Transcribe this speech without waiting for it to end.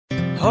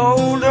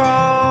Hold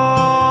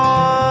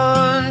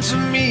on to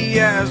me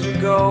as we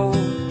go,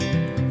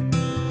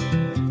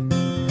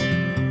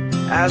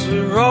 as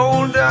we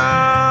roll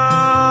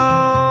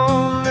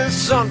down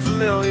this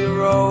unfamiliar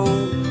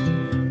road.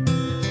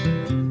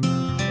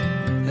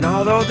 And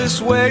although this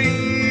wave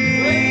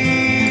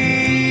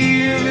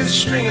is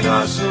stringing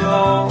us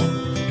along,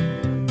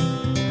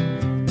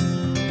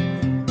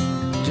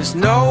 just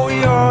know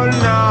you're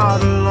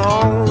not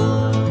alone,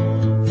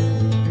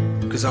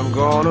 'cause I'm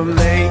gonna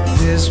make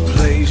this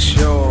place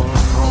your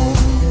home.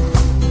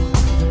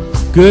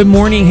 Good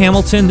morning,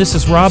 Hamilton. This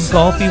is Rob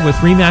GOLFI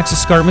with RE/MAX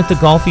Escarpment, the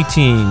GOLFI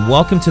team.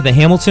 Welcome to the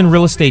Hamilton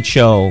Real Estate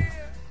Show.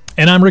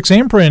 And I'm Rick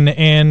Zamprin,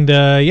 and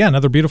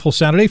another beautiful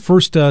Saturday.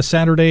 First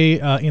Saturday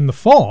in the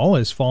fall,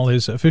 as fall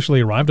has officially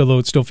arrived, although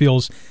it still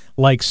feels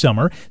like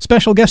summer.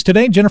 Special guest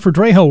today, Jennifer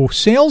Draho,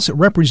 sales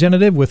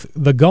representative with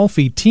the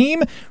GOLFI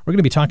team. We're going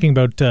to be talking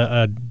about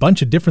a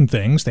bunch of different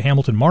things, the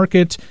Hamilton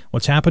market,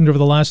 what's happened over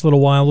the last little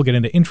while. We'll get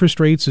into interest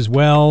rates as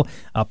well,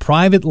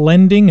 private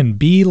lending and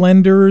B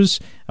lenders,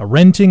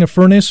 renting a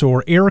furnace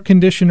or air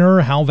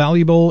conditioner, how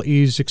valuable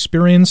is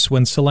experience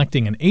when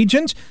selecting an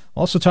agent.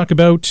 We'll also talk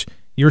about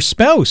your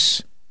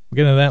spouse. We'll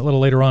get into that a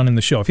little later on in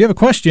the show. If you have a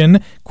question,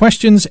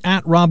 questions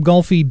at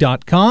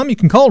robgolfi.com. You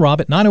can call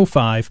Rob at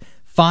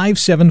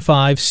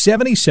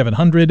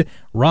 905-575-7700.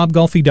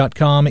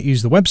 robgolfi.com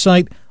is the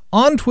website.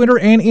 On Twitter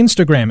and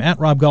Instagram at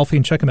robgolfi,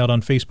 and check him out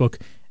on Facebook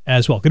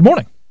as well. Good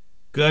morning.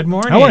 Good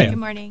morning. How are you? Good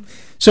morning.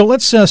 So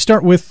let's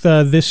start with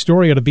this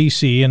story out of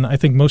BC, and I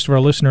think most of our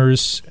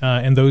listeners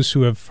and those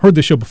who have heard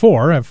the show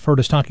before have heard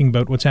us talking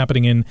about what's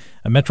happening in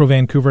Metro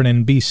Vancouver and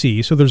in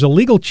BC. So there's a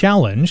legal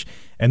challenge,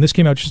 and this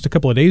came out just a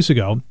couple of days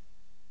ago,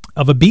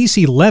 of a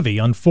BC levy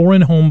on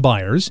foreign home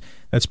buyers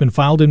that's been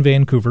filed in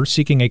Vancouver,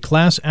 seeking a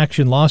class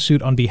action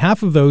lawsuit on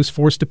behalf of those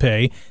forced to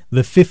pay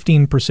the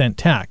 15%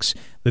 tax.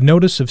 The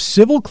notice of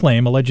civil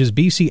claim alleges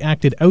BC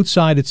acted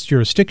outside its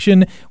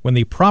jurisdiction when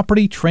the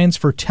Property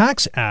Transfer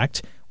Tax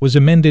Act was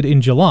amended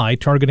in July,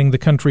 targeting the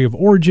country of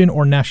origin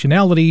or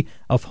nationality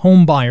of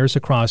home buyers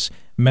across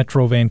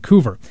Metro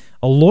Vancouver.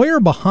 A lawyer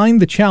behind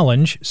the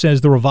challenge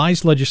says the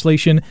revised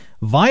legislation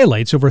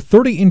violates over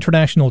 30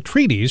 international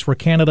treaties where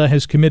Canada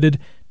has committed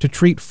to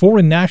treat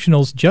foreign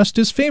nationals just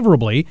as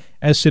favorably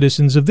as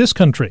citizens of this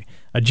country.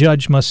 A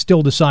judge must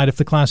still decide if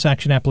the class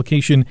action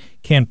application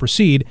can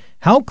proceed.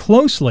 How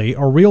closely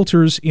are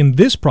realtors in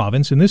this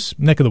province, in this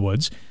neck of the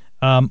woods,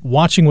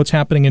 watching what's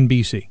happening in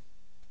BC?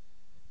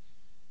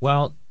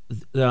 Well,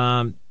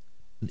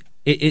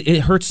 it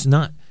hurts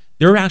not.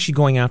 They're actually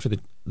going after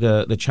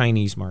the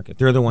Chinese market.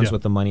 They're the ones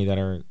with the money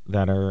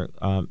that are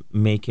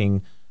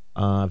making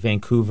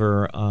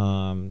Vancouver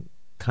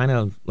kind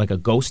of like a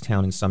ghost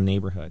town in some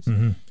neighborhoods.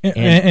 Mm-hmm.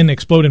 And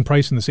explode in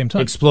price in the same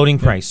time. Exploding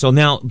price. So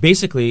now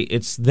basically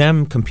it's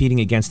them competing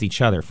against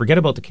each other. Forget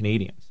about the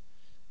Canadians.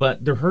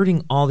 But they're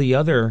hurting all the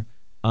other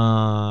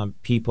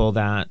people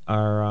that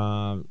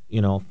are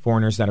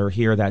foreigners that are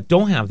here that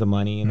don't have the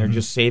money, and they're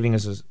just saving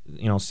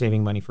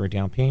saving money for a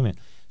down payment.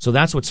 So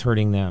that's what's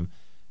hurting them.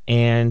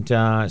 And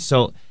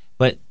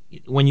but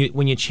when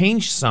you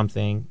change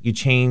something, you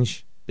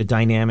change the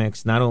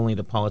dynamics, not only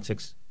the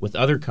politics with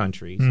other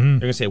countries. They're going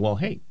to say, well,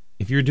 hey,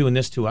 if you're doing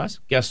this to us,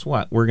 guess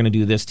what? We're going to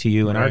do this to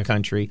you in our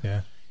country.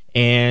 Yeah.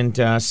 And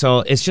so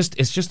it's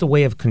just a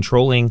way of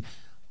controlling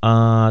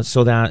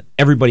so that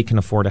everybody can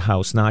afford a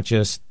house, not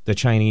just the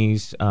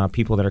Chinese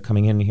people that are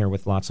coming in here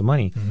with lots of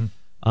money.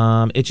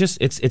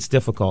 It's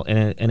difficult,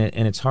 and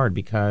it's hard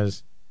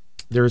because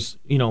there's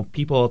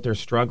people out there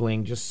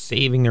struggling, just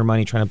saving their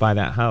money trying to buy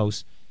that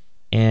house,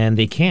 and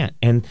they can't.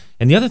 And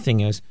the other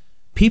thing is,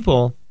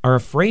 people are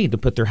afraid to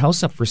put their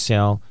house up for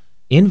sale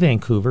in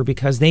Vancouver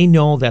because they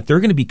know that they're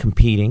going to be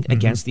competing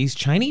against these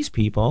Chinese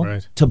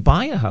people to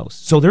buy a house.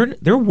 So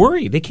they're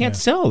worried. They can't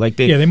sell.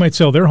 They might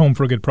sell their home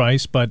for a good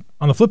price, but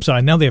on the flip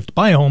side, now they have to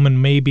buy a home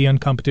and may be in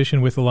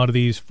competition with a lot of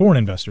these foreign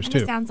investors too.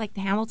 It sounds like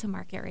the Hamilton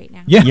market right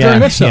now. Yeah, very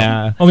much so.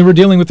 Yeah. Only we're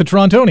dealing with the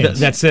Torontonians.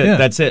 That's it. Yeah.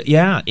 That's it.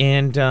 Yeah,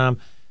 and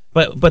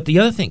but the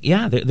other thing,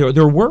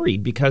 they're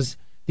worried because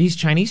these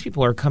Chinese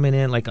people are coming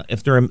in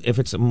if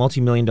it's a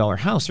multi-million-dollar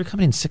house, they're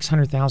coming in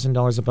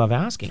 $600,000 above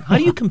asking. How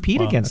do you compete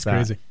against that?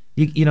 Crazy.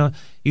 You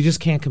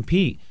just can't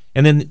compete.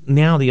 And then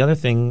now the other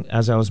thing,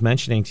 as I was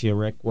mentioning to you,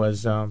 Rick,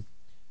 was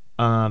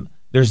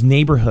there's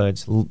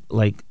neighborhoods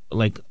like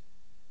a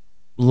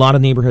lot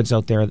of neighborhoods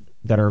out there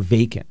that are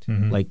vacant,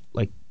 like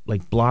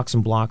blocks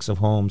and blocks of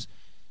homes,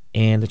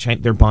 and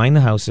they're buying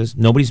the houses.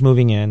 Nobody's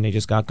moving in. They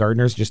just got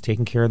gardeners just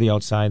taking care of the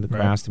outside, the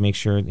grass to make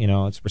sure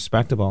it's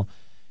respectable,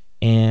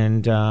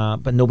 and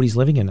but nobody's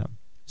living in them.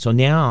 So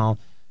now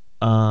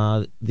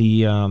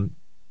the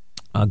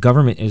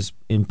government is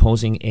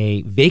imposing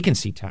a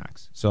vacancy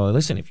tax. So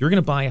listen, if you're going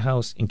to buy a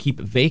house and keep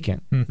it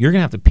vacant, you're going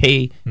to have to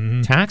pay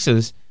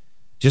taxes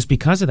just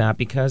because of that,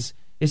 because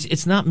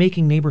it's not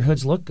making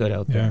neighborhoods look good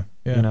out there.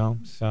 Yeah.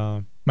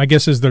 So my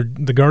guess is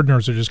the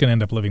gardeners are just going to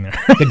end up living there.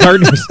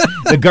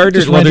 The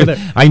gardeners. Well,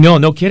 I know,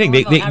 no kidding.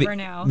 They'll never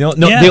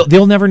know.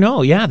 They'll never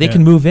know. Yeah, they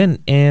can move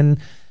in,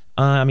 and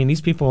I mean,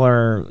 these people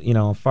are,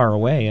 far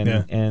away,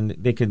 and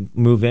they could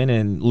move in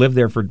and live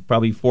there for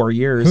probably 4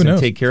 years and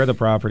take care of the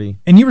property.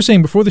 And you were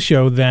saying before the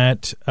show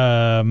that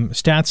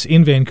stats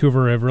in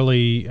Vancouver have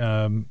really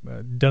done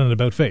an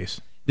about face.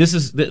 This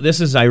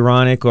is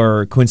ironic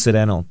or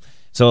coincidental.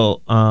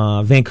 So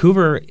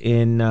Vancouver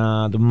in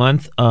the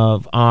month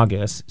of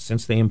August,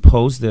 since they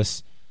imposed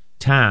this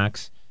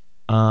tax,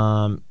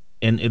 and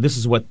this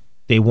is what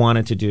they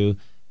wanted to do,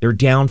 they're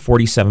down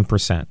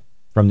 47%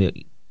 from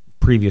the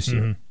previous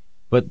year. Mm-hmm.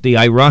 But the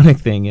ironic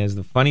thing is,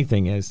 the funny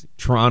thing is,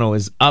 Toronto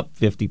is up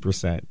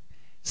 50%.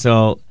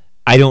 So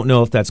I don't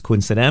know if that's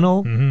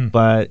coincidental,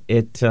 but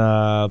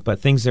but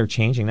things are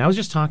changing. And I was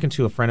just talking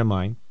to a friend of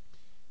mine,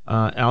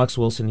 Alex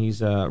Wilson.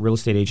 He's a real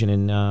estate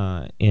agent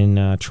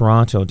in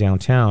Toronto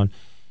downtown,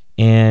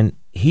 and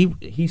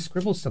he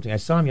scribbled something. I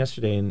saw him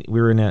yesterday, and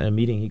we were in a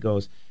meeting. He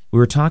goes, we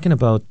were talking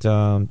about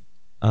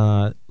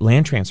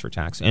land transfer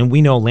tax, and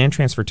we know land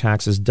transfer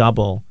tax is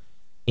double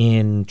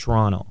in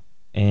Toronto.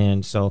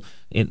 And so,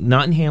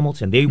 not in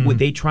Hamilton.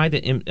 They tried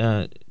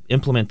to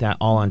implement that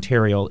all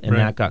Ontario, and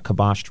that got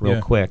kiboshed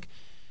real quick.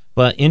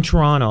 But in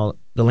Toronto,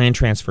 the land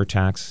transfer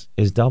tax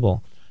is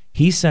double.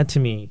 He said to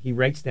me, he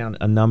writes down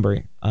a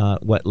number,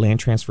 what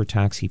land transfer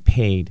tax he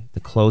paid to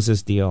close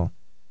his deal,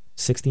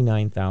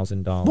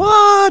 $69,000.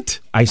 What?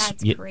 That's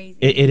crazy.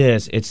 It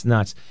is. It's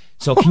nuts.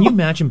 So can you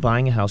imagine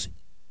buying a house?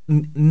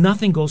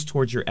 Nothing goes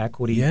towards your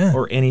equity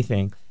or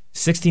anything.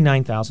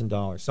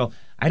 $69,000. So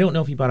I don't know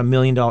if he bought $1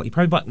 million. He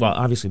probably bought, well,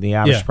 obviously the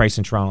average price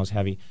in Toronto is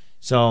heavy.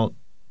 So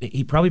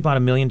he probably bought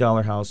 $1 million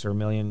house or $1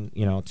 million,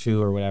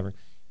 $2 or whatever.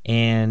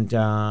 And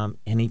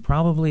he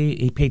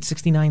paid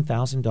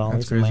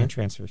 $69,000 in land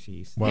transfer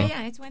fees. Wow.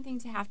 Yeah, it's one thing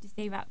to have to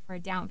save up for a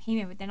down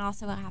payment, but then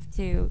also have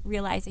to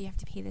realize that you have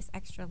to pay this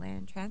extra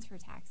land transfer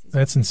taxes.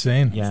 That's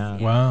insane. Yeah.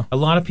 Wow. A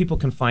lot of people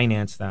can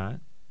finance that.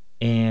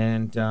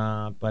 And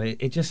but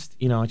it just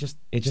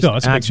Still,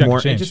 adds more.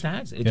 It just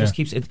adds. It just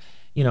keeps it.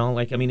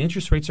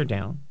 Interest rates are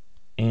down,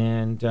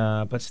 and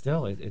but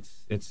still,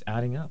 it's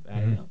adding up.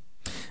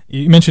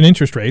 You mentioned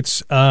interest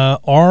rates.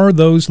 Are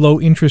those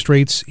low interest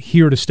rates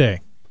here to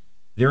stay?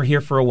 They're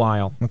here for a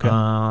while. Okay.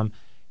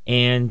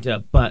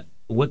 But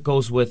what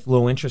goes with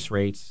low interest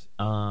rates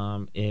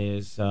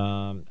is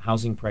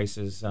housing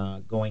prices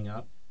going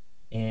up,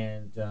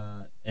 and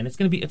it's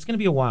going to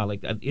be a while.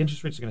 Like the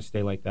interest rates are going to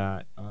stay like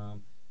that.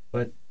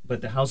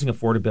 But the housing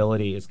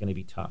affordability is going to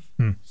be tough.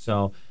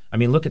 So,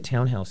 look at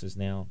townhouses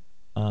now.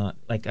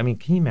 Can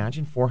you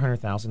imagine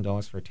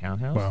 $400,000 for a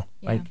townhouse? Wow.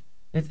 Yeah.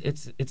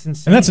 It's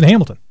insane. And that's in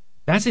Hamilton.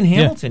 That's in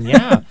Hamilton,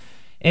 yeah.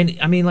 And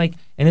and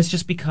it's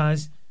just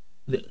because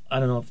I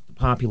don't know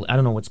I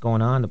don't know what's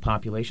going on. The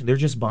population, they're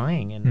just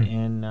buying,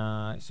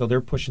 and so they're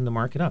pushing the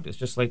market up. It's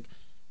just like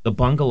the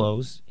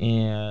bungalows,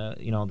 and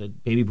the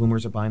baby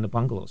boomers are buying the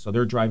bungalows, so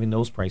they're driving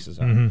those prices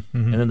up. And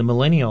then the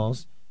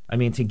millennials.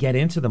 To get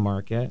into the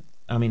market,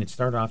 it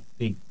started off,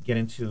 they get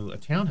into a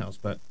townhouse,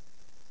 but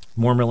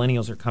more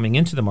millennials are coming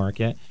into the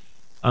market.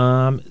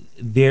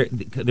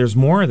 There's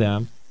more of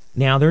them.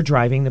 Now they're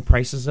driving the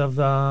prices of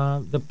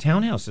the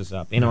townhouses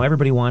up.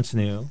 Everybody wants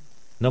new.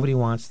 Nobody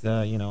wants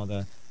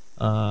the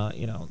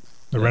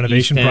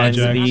renovation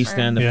project, the East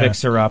End, the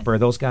fixer-upper.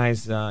 Those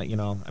guys, Are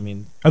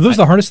those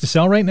the hardest to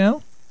sell right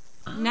now?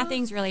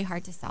 Nothing's really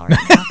hard to sell right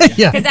now.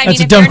 Because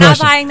if you're not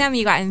buying them,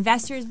 you got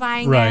investors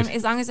buying them.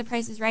 As long as the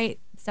price is right,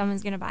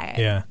 someone's going to buy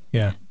it.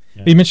 Yeah.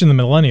 You mentioned the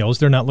millennials.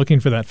 They're not looking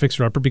for that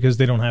fixer-upper because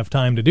they don't have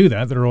time to do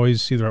that. They're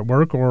always either at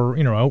work or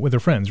out with their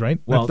friends, right?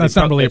 Well, that's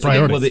not really a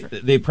priority. Well,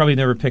 they probably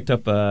never picked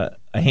up a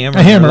hammer.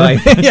 A hammer.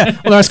 Yeah.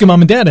 Well, they're asking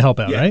mom and dad to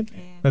help out, right?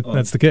 Yeah.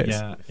 That's the case.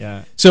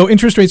 Yeah. So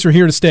interest rates are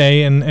here to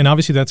stay, and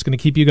obviously that's going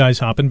to keep you guys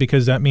hopping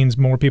because that means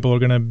more people are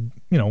going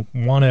to,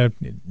 want to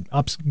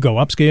go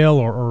upscale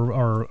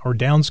or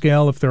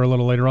downscale if they're a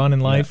little later on in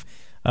life.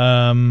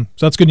 So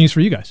that's good news for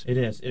you guys. It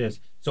is.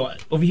 So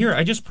over here,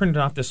 I just printed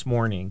off this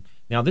morning.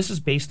 Now this is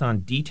based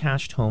on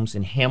detached homes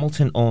in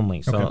Hamilton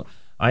only. So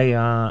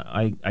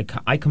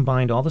I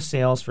combined all the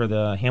sales for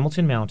the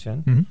Hamilton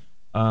Mountain,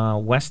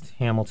 West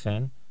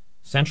Hamilton,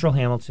 Central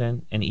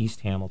Hamilton, and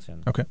East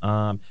Hamilton. Okay.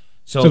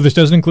 So this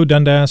doesn't include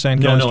Dundas,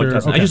 Ancaster? No, it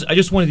doesn't. Okay. I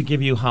just wanted to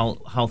give you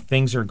how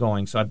things are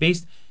going. So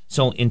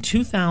in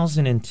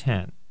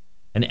 2010,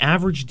 an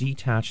average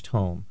detached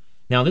home.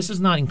 Now this is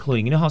not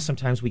including. How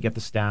sometimes we get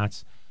the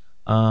stats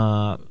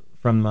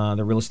from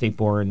the real estate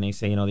board, and they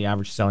say the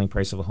average selling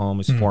price of a home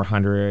is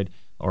 $400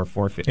 or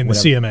 $450 in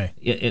whatever. The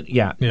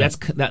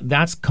CMA.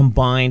 That's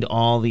combined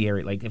all the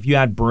area. Like if you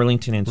add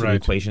Burlington into the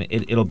equation,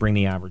 it'll bring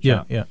the average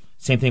up. Yeah.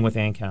 Same thing with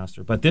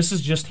Ancaster, but this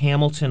is just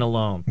Hamilton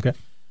alone. Okay.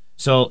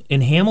 So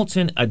in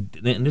Hamilton, and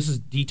this is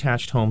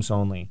detached homes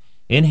only.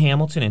 In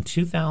Hamilton in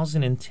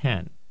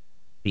 2010,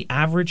 the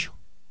average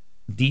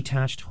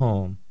detached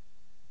home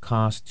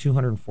cost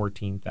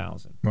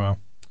 $214,000. Wow.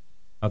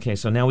 Okay,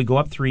 so now we go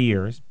up 3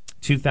 years.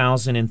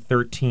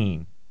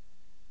 2013,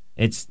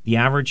 it's the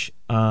average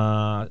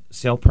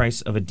sale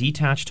price of a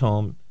detached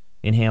home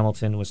in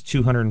Hamilton was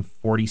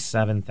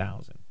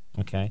 $247,000.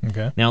 Okay.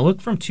 Okay. Now look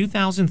from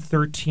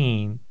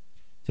 2013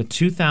 to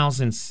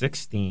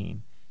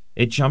 2016.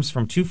 it jumps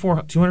from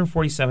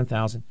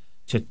 247,000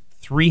 to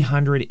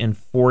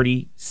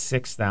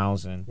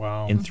 346,000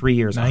 in 3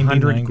 years.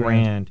 100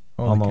 grand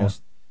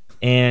almost.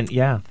 And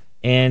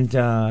it's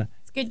a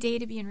good day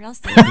to be in real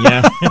estate.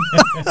 Yeah.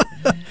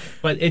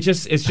 But it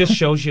just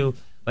shows you,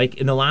 like,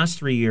 in the last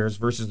 3 years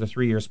versus the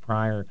 3 years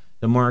prior,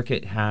 the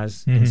market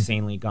has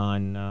insanely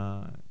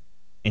gone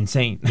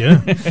insane.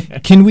 Yeah.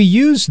 Can we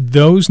use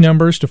those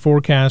numbers to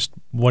forecast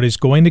what is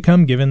going to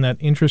come, given that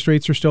interest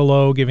rates are still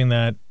low, given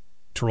that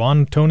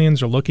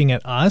Torontonians are looking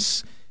at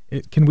us?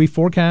 Can we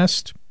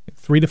forecast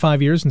 3 to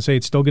 5 years and say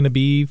it's still going to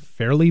be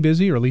fairly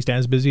busy, or at least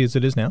as busy as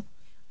it is now?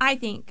 I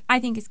think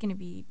it's going to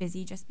be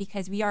busy just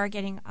because we are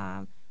getting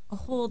a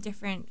whole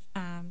different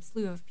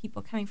slew of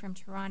people coming from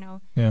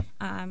Toronto. Yeah.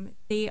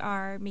 They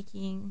are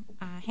making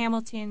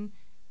Hamilton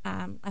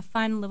a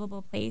fun,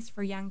 livable place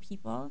for young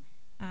people.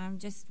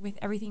 Just with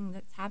everything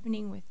that's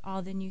happening, with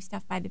all the new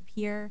stuff by the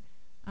pier,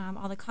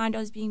 all the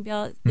condos being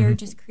built, they're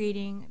just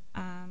creating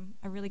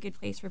a really good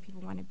place where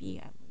people want to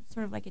be,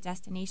 sort of like a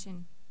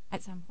destination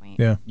at some point.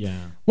 Yeah. Yeah.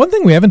 One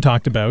thing we haven't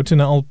talked about,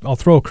 and I'll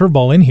throw a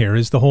curveball in here,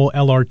 is the whole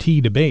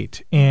LRT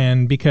debate.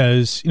 And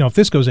because, if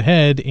this goes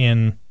ahead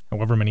in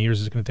however many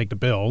years it's going to take to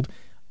build,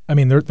 I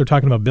mean, they're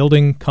talking about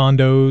building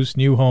condos,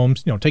 new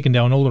homes, taking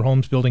down older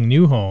homes, building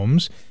new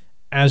homes.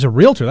 As a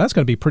realtor, that's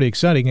going to be pretty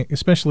exciting,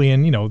 especially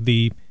in,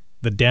 the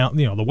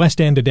west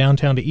end to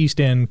downtown to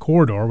east end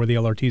corridor where the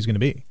LRT is going to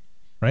be,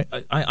 right?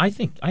 I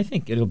think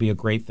it'll be a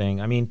great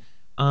thing. I mean,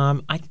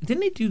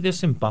 didn't they do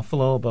this in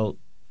Buffalo about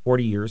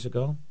 40 years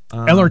ago?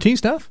 LRT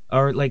stuff,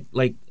 or like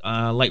light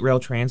rail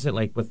transit,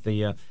 like with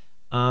the.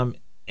 And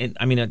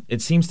I mean,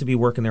 it seems to be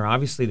working there.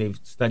 Obviously, they've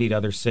studied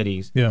other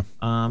cities. Yeah.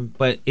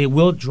 But it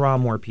will draw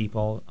more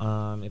people,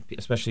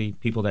 especially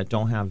people that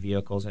don't have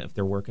vehicles if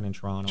they're working in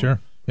Toronto. Sure.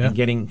 Yeah. And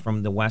getting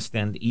from the west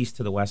end east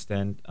to the west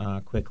end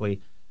quickly.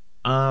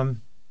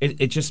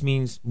 It just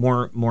means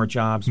more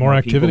jobs, more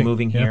activity, people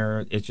moving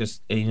here. It's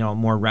just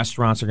more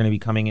restaurants are going to be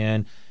coming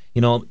in.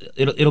 It'll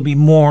be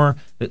more.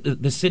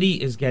 The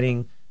city is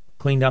getting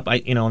cleaned up.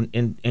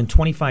 In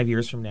 25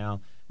 years from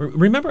now.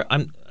 Remember,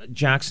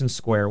 Jackson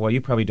Square. Well,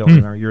 you probably don't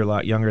remember. You're a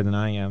lot younger than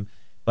I am.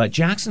 But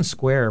Jackson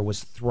Square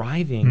was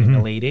thriving in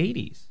the late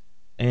 80s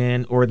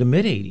or the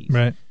mid 80s.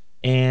 Right.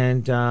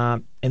 And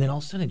then all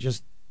of a sudden,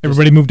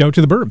 everybody moved out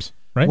to the burbs.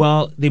 Right.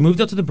 Well, they moved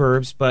out to the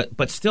burbs,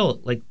 but still,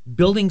 like,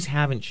 buildings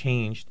haven't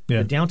changed. Yeah.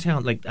 The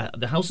downtown, like,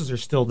 the houses are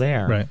still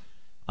there. Right.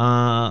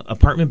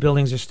 Apartment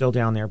buildings are still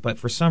down there, but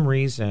for some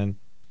reason,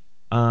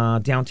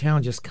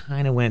 downtown just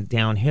kind of went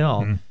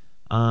downhill.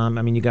 I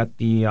mean, you got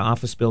the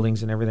office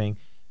buildings and everything,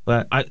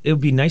 but it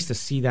would be nice to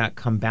see that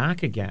come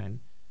back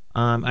again.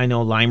 I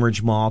know Lime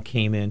Ridge Mall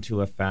came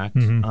into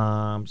effect,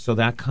 so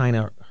that kind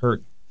of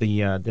hurt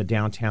the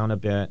downtown a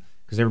bit.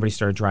 Because everybody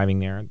started driving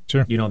there.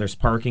 Sure. There's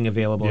parking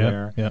available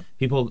there. Yeah.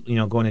 People,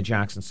 going to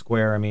Jackson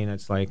Square. I mean,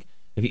 it's like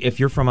if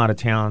you're from out of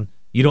town,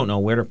 you don't know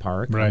where to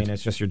park. Right. I mean,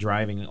 it's just you're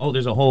driving. Oh,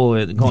 there's a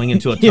hole going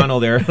into a tunnel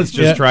there. Let's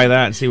just try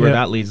that and see where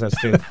that leads us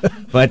to.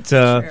 But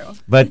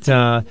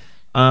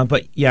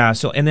yeah.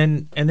 So and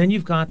then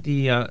you've got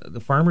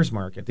the farmers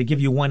market. They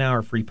give you 1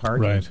 hour free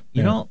parking. Right.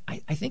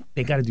 I think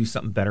they got to do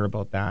something better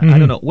about that. I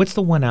don't know. What's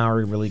the 1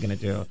 hour really going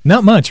to do?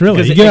 Not much, really.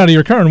 Because you get out of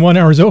your car and 1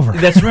 hour is over.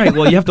 That's right.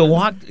 Well, you have to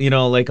walk,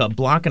 like a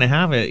block and a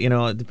half.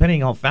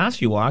 Depending how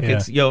fast you walk,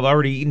 it's you've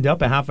already eaten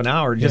up a half an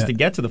hour just to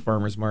get to the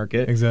farmers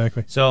market.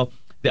 Exactly. So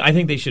I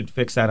think they should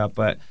fix that up.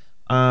 But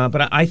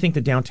I think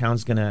the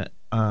downtown's going to,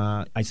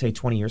 I'd say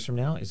 20 years from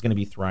now, is going to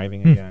be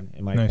thriving again,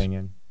 in my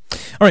opinion.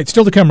 All right,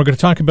 still to come, we're going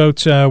to talk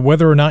about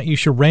whether or not you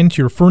should rent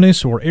your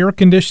furnace or air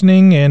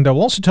conditioning, and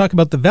we'll also talk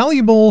about the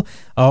valuable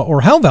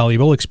or how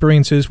valuable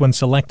experience is when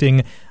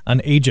selecting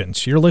an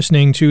agent. You're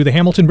listening to the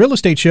Hamilton Real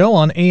Estate Show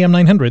on AM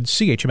 900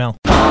 CHML.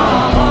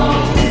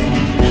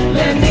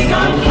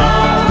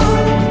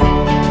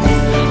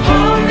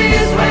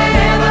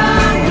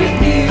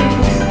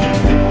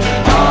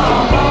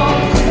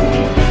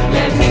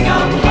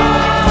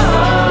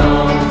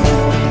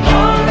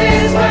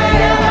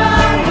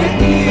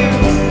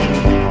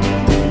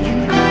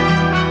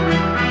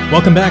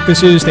 Welcome back.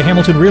 This is the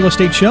Hamilton Real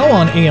Estate Show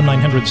on AM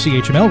 900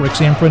 CHML. Rick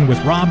Zamprin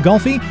with Rob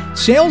GOLFI,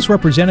 sales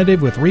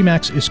representative with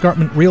RE/MAX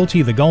Escarpment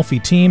Realty, the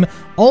GOLFI team.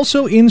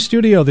 Also in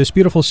studio this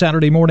beautiful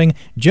Saturday morning,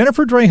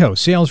 Jennifer Drejo,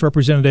 sales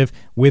representative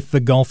with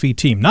the GOLFI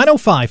team.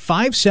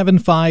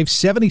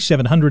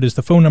 905-575-7700 is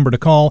the phone number to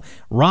call.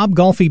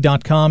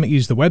 RobGolfi.com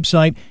is the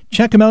website.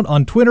 Check him out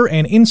on Twitter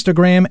and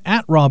Instagram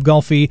at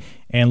RobGolfi.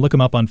 And look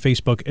him up on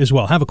Facebook as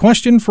well. Have a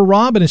question for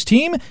Rob and his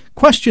team?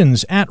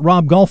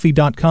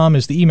 Questions@robgolfi.com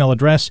is the email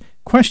address.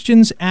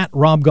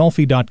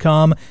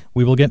 Questions@robgolfi.com.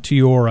 We will get to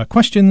your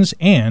questions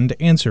and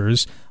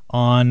answers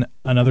on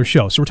another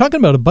show. So we're talking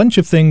about a bunch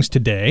of things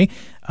today.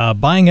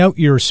 Buying out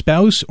your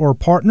spouse or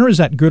partner, is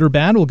that good or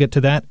bad? We'll get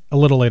to that a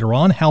little later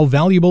on. How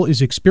valuable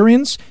is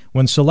experience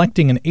when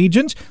selecting an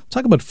agent? We'll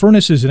talk about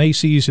furnaces and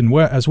ACs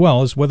as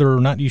well as whether or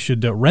not you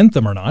should rent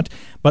them or not.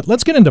 But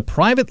let's get into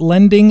private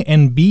lending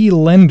and B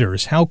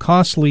lenders. How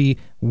costly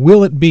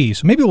will it be?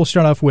 So maybe we'll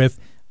start off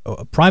with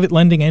private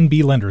lending and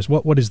B lenders.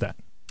 What is that?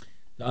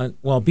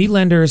 Well, B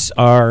lenders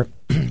are,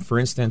 for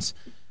instance,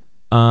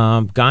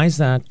 guys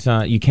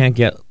that you can't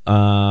get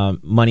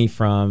money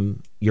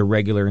from your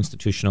regular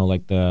institutional,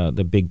 like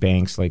the big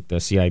banks, like the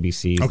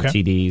CIBCs, the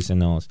TDs,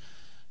 and those.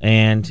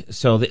 And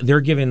so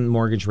they're given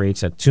mortgage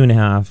rates at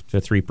 2.5% to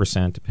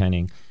 3%,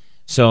 depending.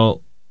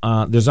 So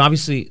there's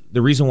obviously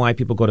the reason why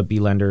people go to B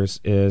lenders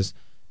is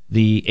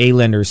the A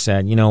lenders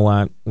said, you know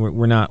what,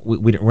 we're not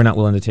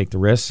willing to take the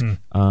risk.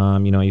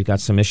 You've got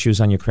some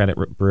issues on your credit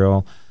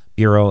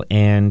bureau,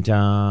 and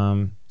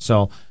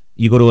so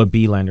you go to a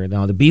B lender.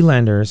 Now the B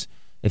lenders,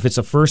 if it's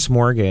a first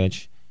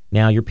mortgage,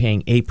 now you're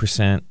paying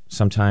 8%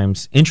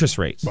 sometimes interest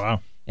rates. Wow.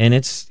 And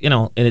it's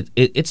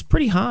it's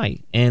pretty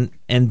high, and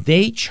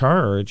they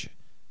charge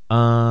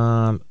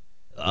a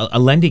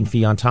lending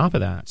fee on top of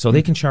that. So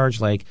they can charge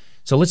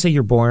so let's say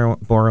you're borrowing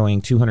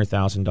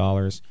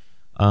 $200,000,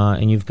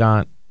 and you've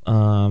got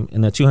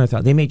in the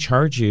 $200,000 they may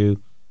charge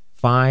you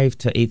 $5,000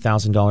 to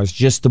 $8,000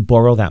 just to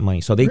borrow that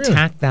money. So they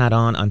tack that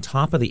on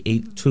top of the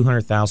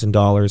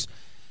 $200,000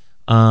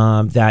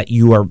 that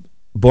you are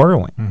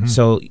borrowing.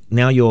 So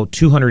now you owe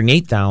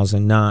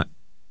 $208,000, not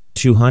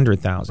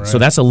 $200,000. Right. So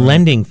that's a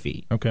lending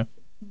fee. Okay.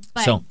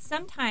 But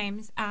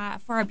sometimes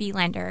for a B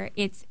lender,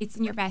 it's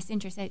in your best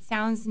interest. It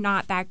sounds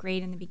not that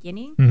great in the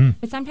beginning,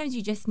 but sometimes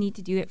you just need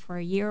to do it for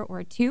a year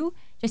or two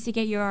just to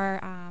get your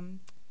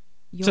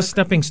it's a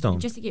stepping stone.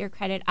 Just to get your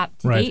credit up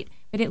to date.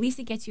 But at least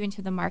it gets you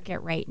into the market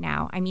right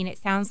now. I mean, it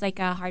sounds like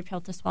a hard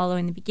pill to swallow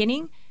in the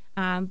beginning,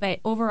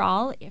 but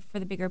overall, for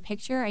the bigger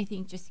picture, I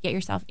think just to get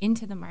yourself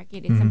into the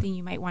market is something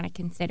you might want to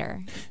consider.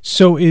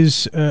 So,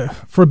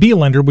 for a B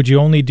lender, would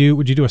you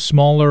do a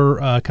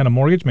smaller kind of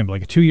mortgage, maybe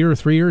like a 2-year or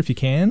 3-year, if you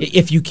can?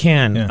 If you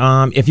can,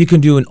 if you can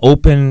do an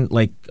open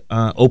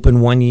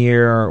 1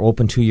 year or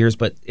open 2 years,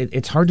 but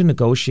it's hard to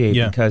negotiate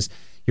because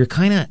you're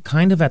kind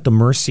of at the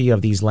mercy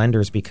of these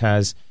lenders,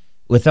 because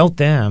without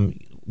them,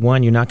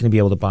 one, you're not going to be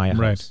able to buy a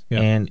house,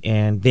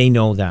 and they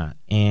know that,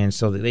 and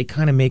so they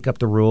kind of make up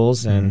the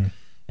rules and.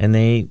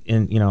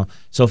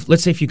 So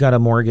let's say if you got a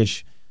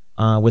mortgage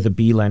with a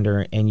B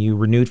lender and you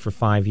renewed for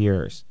 5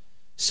 years,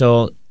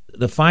 so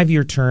the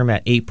 5-year term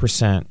at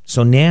 8%.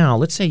 So now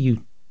let's say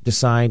you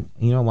decide,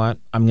 you know what,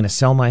 I'm going to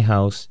sell my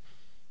house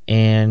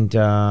and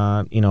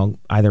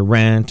either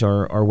rent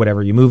or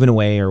whatever, you're moving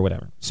away or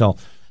whatever. So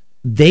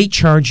they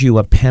charge you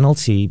a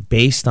penalty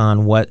based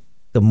on what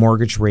the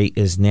mortgage rate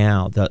is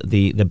now,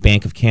 the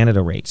Bank of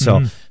Canada rate.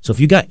 So if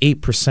you got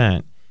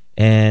 8%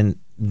 and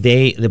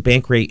the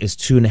bank rate is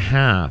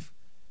 2.5%,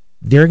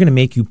 they're going to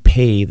make you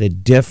pay the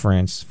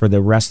difference for the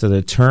rest of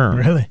the term.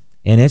 Really?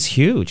 And it's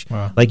huge.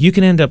 Wow. Like you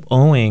can end up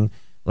owing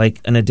like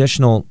an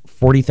additional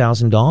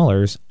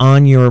 $40,000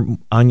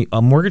 on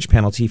a mortgage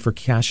penalty for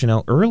cashing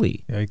out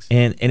early. Yikes.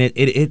 And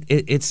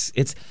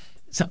it's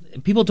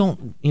people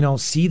don't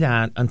see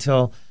that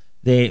until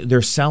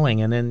they're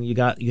selling, and then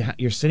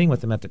you're sitting with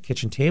them at the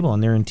kitchen table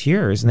and they're in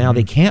tears. Now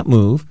they can't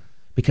move.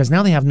 Because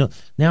now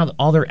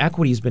all their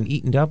equity has been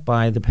eaten up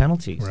by the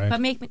penalties. Right.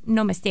 But make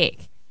no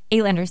mistake,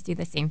 A-lenders do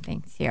the same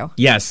thing too.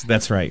 Yes,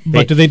 that's right.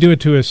 But do they do it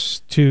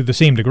to the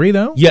same degree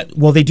though? Yeah,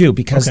 well they do,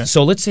 because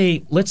so let's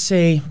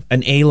say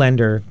an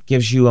A-lender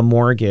gives you a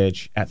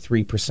mortgage at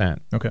 3%.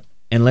 Okay.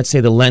 And let's say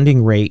the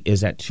lending rate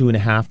is at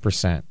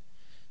 2.5%.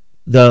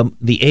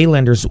 The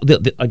A-lenders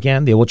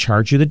again, they will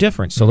charge you the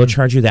difference. So they'll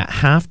charge you that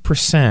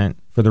 0.5%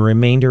 for the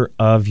remainder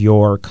of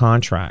your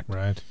contract.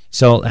 Right.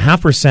 So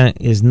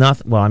 0.5% is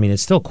nothing. Well, I mean,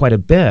 it's still quite a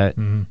bit.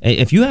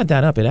 If you add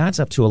that up, it adds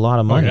up to a lot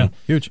of money. Oh, yeah.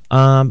 Huge.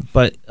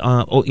 But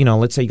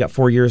let's say you got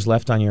 4 years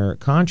left on your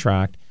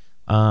contract,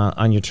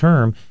 on your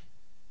term.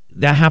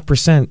 That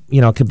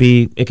 0.5%, could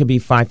be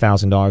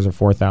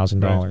 $5,000 or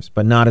 $4,000,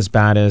 but not as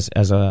bad as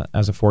a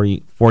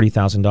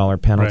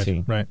 $40,000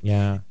 penalty. Right.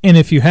 Yeah. And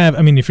if you're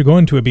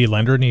going to a B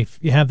lender and if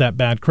you have that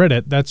bad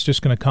credit, that's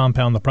just going to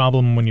compound the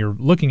problem when you're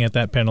looking at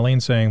that penalty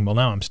and saying, well,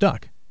 now I'm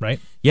stuck. Right.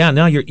 Yeah.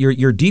 Now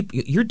you're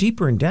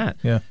deeper in debt.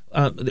 Yeah.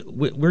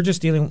 We're just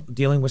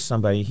dealing with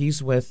somebody.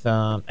 He's with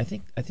I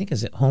think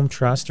is it Home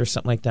Trust or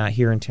something like that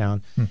here in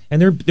town,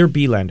 and they're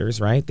B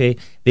lenders, right? They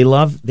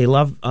love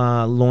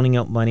loaning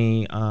out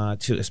money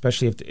to,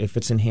 especially if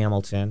it's in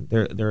Hamilton.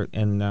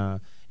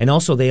 And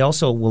also they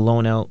also will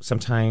loan out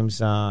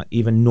sometimes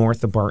even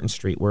north of Barton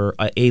Street, where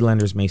A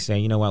lenders may say,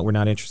 you know what, we're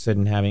not interested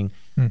in having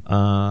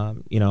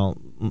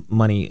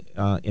money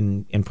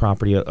in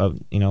property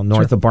of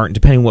north of Barton,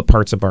 depending what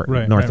parts of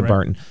Barton, north of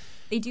Barton.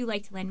 They do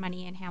like to lend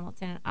money in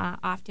Hamilton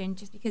often,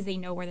 just because they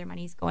know where their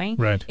money's going.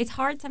 Right. It's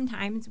hard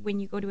sometimes when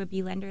you go to a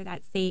B lender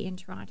that's, say, in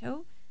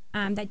Toronto,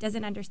 that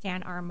doesn't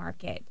understand our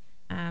market.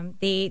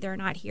 They're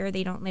not here.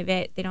 They don't live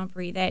it. They don't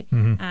breathe it.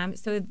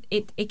 So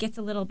it gets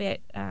a little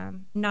bit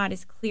not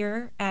as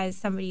clear as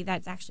somebody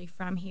that's actually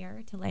from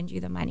here to lend you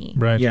the money.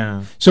 Right.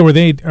 Yeah. So are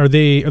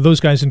those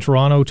guys in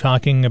Toronto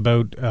talking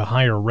about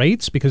higher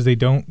rates because they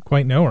don't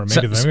quite know, or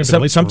maybe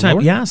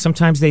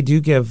sometimes they do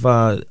give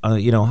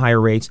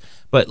higher rates,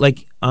 but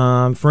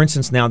for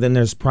instance, now then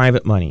there's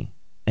private money,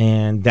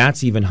 and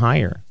that's even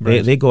higher.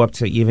 Right. They go up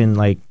to even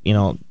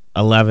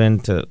 11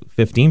 to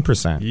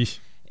 15%.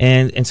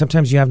 and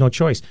sometimes you have no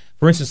choice.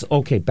 For instance,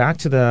 okay, back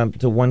to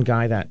the one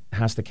guy that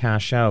has to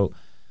cash out.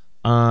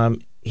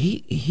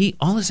 He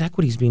all his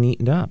equity's being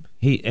eaten up.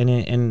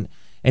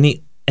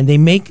 And they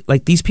make,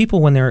 like, these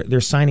people, when they're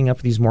signing up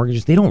for these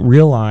mortgages, they don't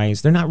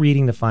realize, they're not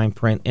reading the fine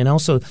print, and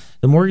also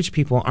the mortgage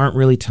people aren't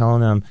really telling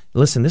them,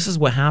 listen, this is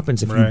what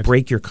happens if you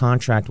break your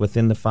contract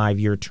within the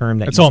 5-year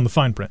term. It's all in the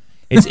fine print.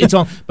 It's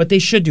all, but they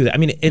should do that. I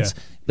mean,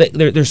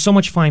 there's so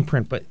much fine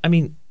print, but I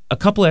mean, a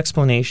couple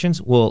explanations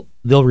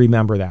they'll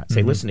remember that.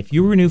 Say, listen, if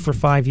you renew for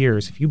 5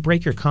 years, if you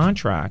break your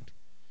contract,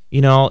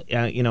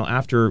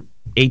 after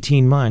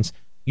 18 months,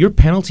 your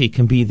penalty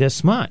can be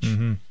this much,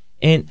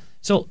 and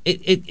so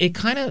it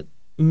kind of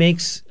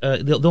makes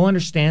they'll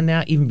understand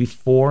that even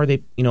before they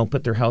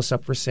put their house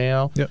up for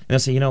sale. Yep. And they'll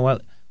say,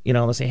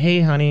 they'll say,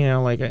 hey honey,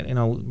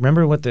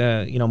 remember what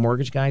the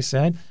mortgage guy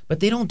said? But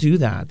they don't do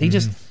that. They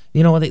just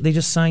they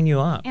just sign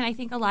you up. And I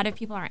think a lot of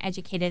people aren't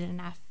educated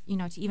enough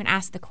to even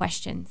ask the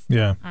questions.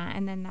 Yeah.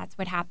 And then that's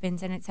what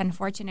happens, and it's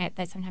unfortunate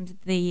that sometimes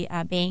the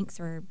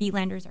banks or B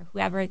lenders or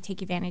whoever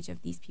take advantage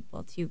of these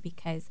people too,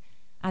 because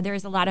there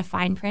is a lot of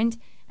fine print.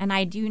 And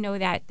I do know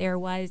that there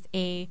was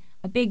a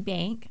big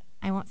bank,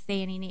 I won't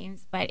say any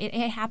names, but it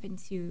happened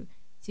to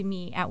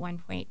me at one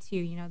point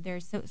too.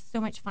 There's so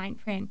much fine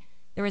print.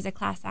 There was a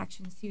class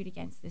action suit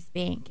against this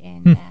bank,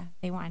 and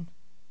they won.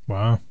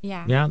 Wow.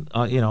 Yeah. Yeah.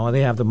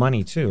 They have the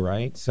money too,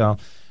 right? So,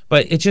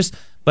 but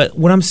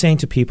what I'm saying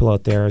to people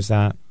out there is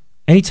that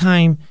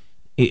anytime,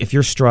 if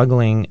you're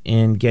struggling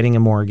in getting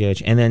a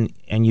mortgage, and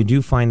you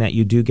do find that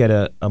you do get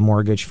a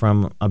mortgage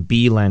from a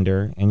B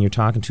lender, and you're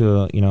talking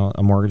to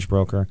a mortgage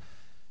broker,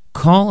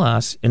 call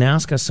us and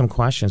ask us some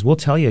questions. We'll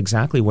tell you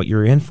exactly what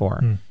you're in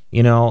for,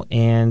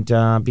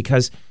 and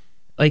because,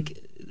 like,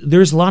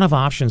 there's a lot of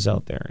options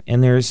out there,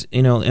 and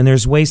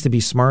there's ways to be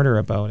smarter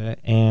about it,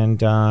 and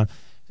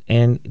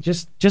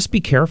just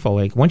be careful.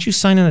 Like, once you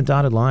sign in a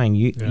dotted line,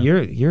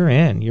 you're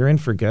in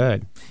for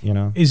good.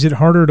 Is it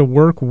harder to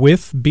work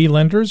with B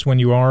lenders when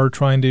you are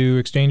trying to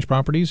exchange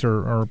properties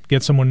or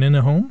get someone in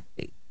a home?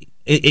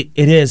 It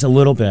is a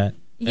little bit.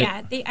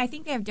 Yeah, I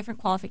think they have different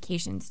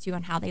qualifications too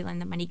on how they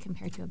lend the money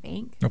compared to a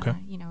bank. Okay.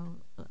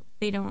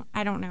 They don't.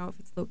 I don't know if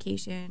it's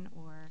location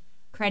or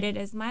credit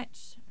as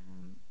much.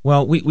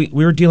 Well, we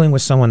were dealing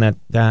with someone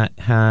that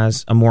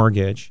has a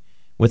mortgage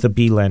with a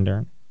B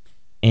lender,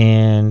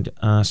 and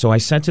so I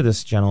said to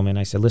this gentleman,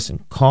 I said,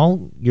 listen,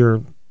 call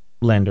your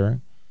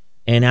lender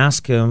and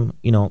ask him,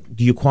 do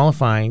you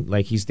qualify?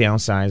 Like, he's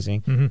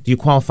downsizing. Do you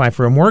qualify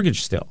for a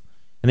mortgage still?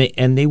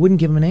 And they wouldn't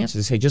give him an answer.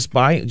 They say, just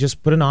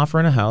put an offer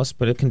on a house,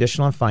 put a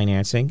condition on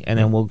financing, and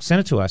then we'll send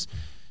it to us.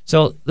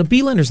 So the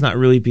B lender's not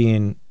really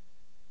being,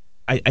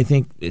 I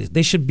think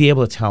they should be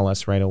able to tell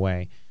us right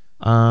away,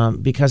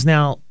 because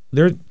now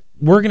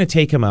we're going to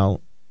take him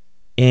out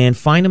and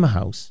find him a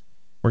house.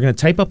 We're going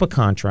to type up a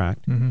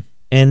contract,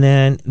 and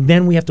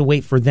then we have to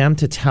wait for them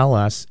to tell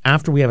us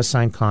after we have a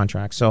signed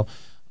contract. So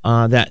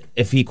that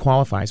if he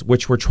qualifies,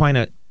 which we're trying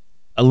to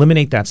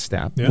eliminate that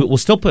step, we'll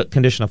still put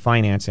condition of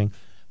financing,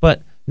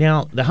 but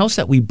now the house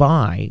that we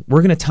buy,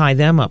 we're going to tie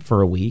them up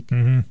for a week,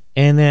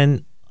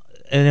 and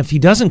if he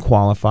doesn't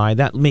qualify,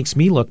 that makes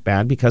me look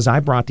bad because I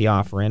brought the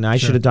offer in. I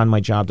should have done my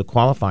job to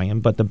qualify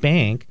him, but the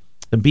bank,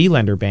 the B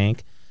lender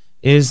bank,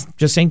 is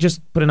just saying, just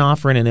put an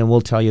offer in and then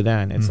we'll tell you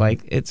then. It's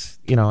like, it's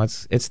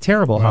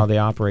terrible how they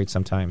operate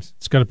sometimes.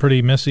 It's got a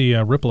pretty messy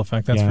ripple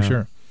effect, that's for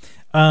sure.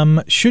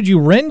 Should you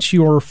rent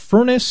your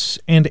furnace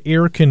and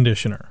air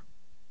conditioner?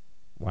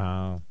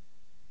 Wow.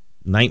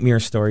 Nightmare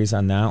stories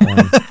on that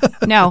one.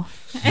 No.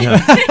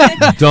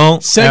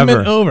 Don't Segment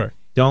ever. over.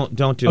 Don't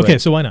do it. Okay,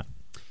 so why not?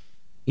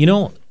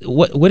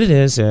 What it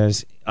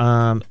is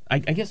I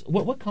guess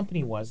what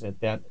company was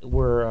it that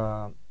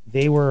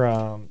they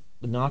were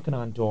knocking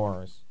on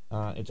doors?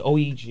 It's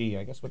OEG.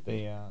 I guess what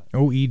they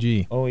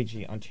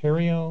OEG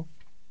Ontario.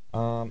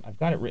 I've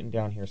got it written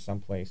down here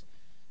someplace.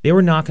 They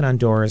were knocking on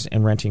doors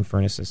and renting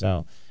furnaces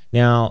out.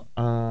 Now,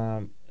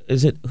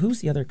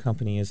 who's the other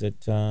company? Is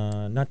it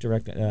not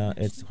Direct?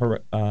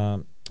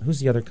 Who's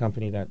the other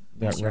company that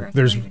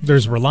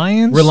There's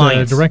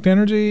Reliance. Direct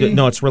Energy.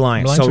 No, it's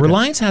Reliance.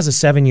 Reliance has a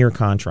 7-year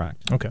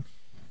contract. Okay.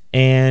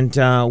 And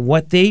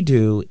what they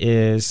do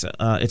is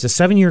it's a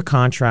 7-year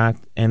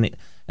contract, and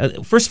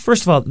first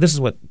of all, this is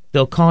what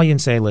they'll call you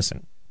and say: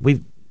 listen,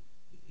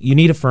 you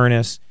need a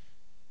furnace.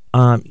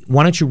 Why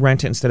don't you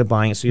rent it instead of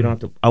buying it, so you don't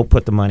have to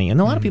output the money?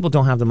 And a lot of people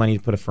don't have the money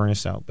to put a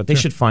furnace out, but they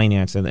should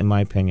finance it, in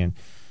my opinion.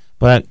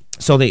 But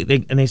so they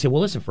say,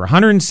 well, listen, for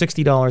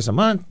 $160 a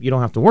month, you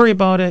don't have to worry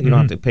about it. You don't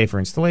have to pay for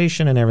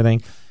installation and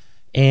everything.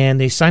 And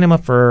they sign them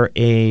up for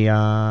a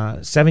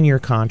 7-year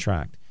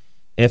contract.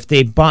 If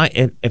they buy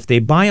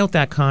out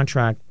that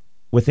contract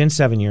within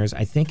 7 years,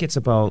 I think it's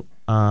about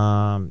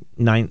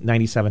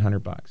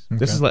 $9,700. Okay.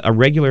 This is a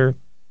regular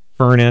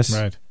furnace.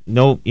 Right.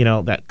 No,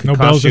 that could no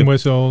cost bells you, and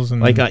whistles,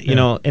 and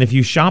and if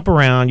you shop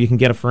around, you can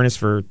get a furnace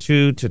for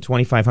 $2,000 to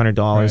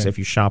 $2,500 if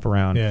you shop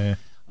around. Yeah.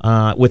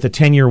 With a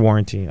 10-year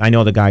warranty. I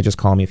know the guy just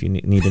called me if you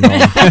need to know.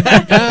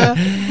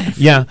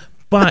 Yeah,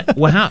 but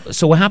what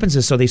happens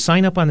is, so they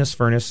sign up on this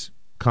furnace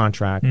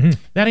contract.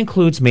 That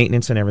includes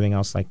maintenance and everything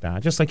else like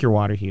that, just like your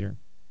water heater.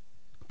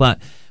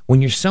 But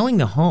when you're selling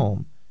the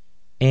home,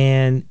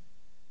 and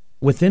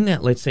within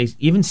that, let's say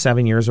even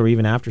 7 years or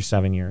even after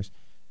 7 years,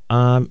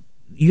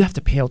 you have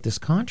to pay out this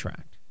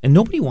contract. And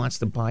nobody wants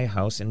to buy a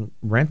house and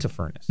rent a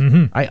furnace.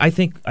 I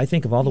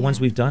think of all the ones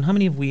we've done, how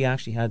many have we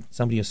actually had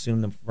somebody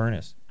assume the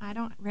furnace? I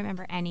don't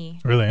remember any.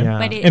 Really? Yeah.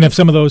 But And have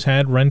some of those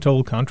had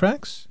rental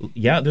contracts?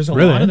 Yeah, there's a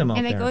Really? lot of them out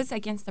And there. it goes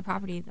against the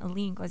property. The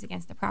lien goes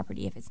against the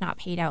property if it's not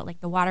paid out, like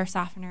the water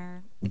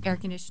softener, the air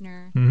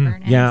conditioner,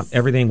 furnace. Yeah,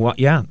 everything.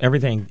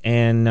 Everything.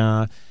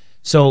 And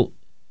so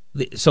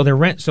they're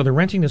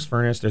renting this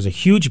furnace. There's a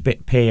huge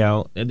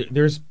payout.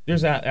 There's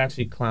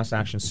actually class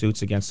action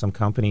suits against some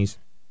companies.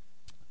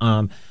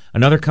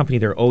 Another company,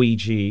 they're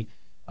OEG.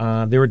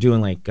 They were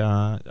doing like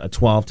a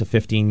 12 to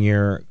 15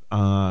 year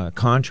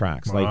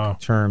contracts, like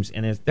terms,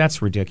 and that's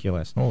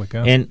ridiculous. Holy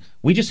cow! And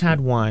we just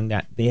had one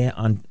that they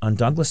on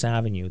Douglas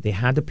Avenue. They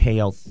had to pay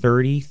out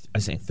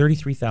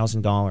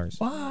 $33,000.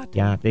 What?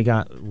 Yeah, they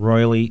got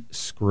royally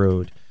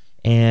screwed,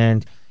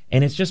 and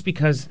it's just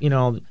because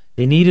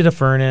they needed a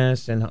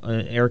furnace and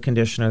air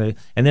conditioner,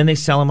 and then they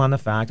sell them on the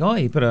fact,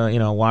 you put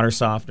a water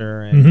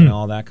softener and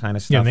all that kind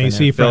of stuff. Yeah, an in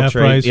AC there, for half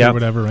price or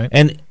whatever, right?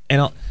 And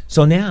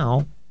so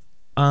now,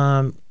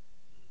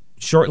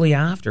 shortly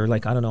after,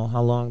 like I don't know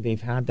how long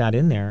they've had that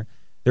in there,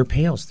 their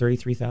payout's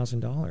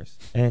 $33,000,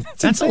 and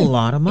that's a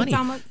lot of money. It's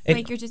almost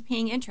like you're just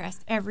paying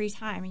interest every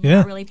time, and you're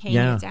not really paying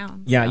it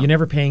down. Yeah, you're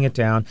never paying it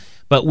down.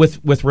 But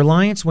with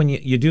Reliance, when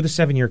you do the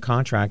 7-year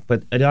contract,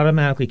 but it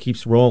automatically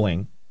keeps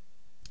rolling,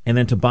 and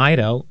then to buy it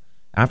out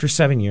after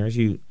 7 years,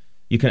 you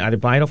can either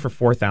buy it out for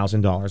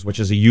 $4,000, which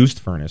is a used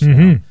furnace,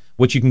 now,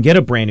 which you can get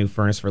a brand new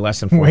furnace for less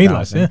than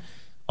 $4,000. Yeah.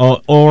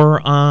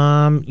 Or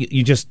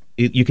you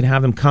can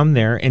have them come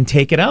there and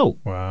take it out.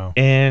 Wow.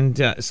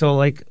 And so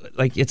like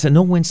it's a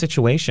no-win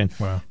situation.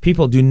 Wow.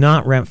 People do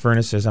not rent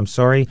furnaces. I'm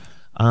sorry.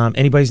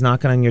 Anybody's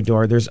knocking on your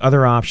door, there's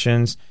other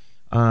options.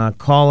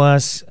 Call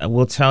us.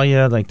 We'll tell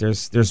you. Like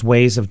there's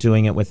ways of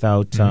doing it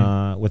without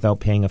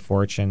paying a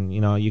fortune.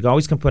 You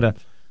always can put an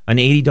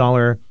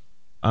 $80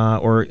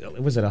 or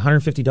was it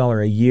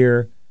 $150 a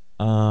year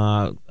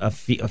a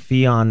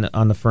fee on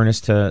the furnace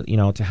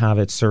to have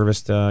it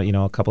serviced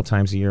a couple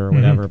times a year or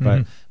whatever.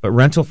 But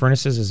rental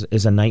furnaces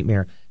is a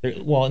nightmare.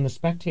 Well, in the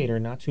Spectator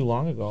not too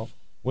long ago,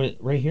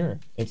 right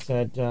here it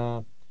said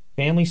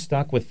family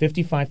stuck with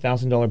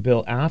 $55,000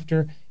 bill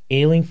after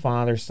ailing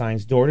father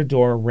signs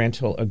door-to-door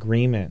rental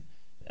agreement.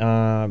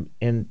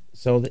 And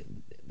so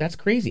that's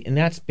crazy. And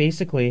that's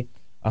basically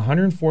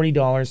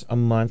 $140 a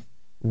month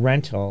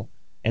rental,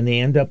 and they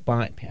end up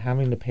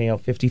having to pay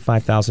out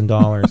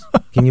 $55,000.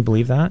 Can you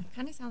believe that?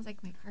 Kind of sounds like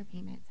my car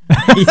payment.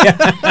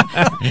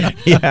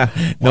 Yeah.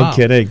 No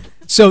kidding.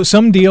 So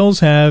some deals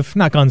have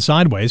not gone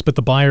sideways, but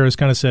the buyer has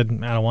kind of said,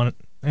 I don't want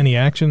any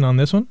action on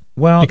this one?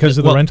 Well, because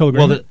of the rental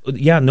agreement?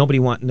 Nobody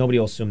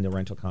will assume the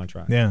rental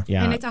contract. Yeah.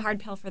 And it's a hard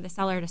pill for the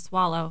seller to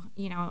swallow,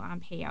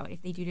 on payout.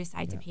 If they do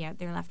decide to pay out,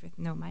 they're left with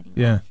no money.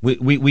 Yeah.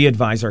 We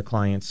advise our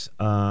clients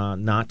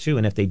not to,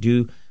 and if they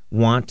do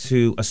want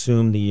to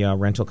assume the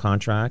rental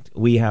contract,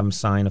 we have them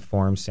sign a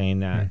form saying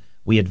that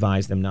we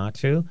advise them not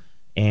to,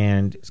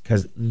 and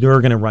because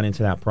they're going to run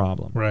into that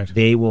problem. Right.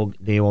 They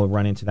will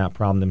run into that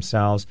problem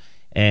themselves,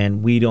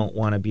 and we don't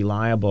want to be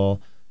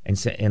liable and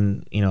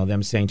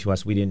them saying to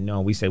us we didn't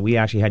know. We said we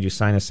actually had you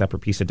sign a separate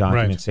piece of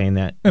document saying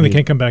that, and they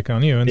can't come back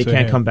on you. And they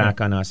can't come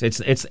back on us.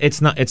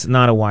 It's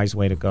not a wise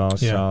way to go.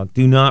 So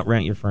do not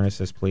rent your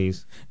furnaces,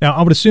 please. Now,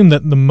 I would assume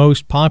that the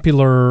most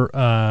popular,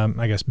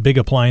 big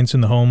appliance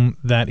in the home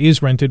that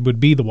is rented would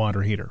be the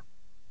water heater,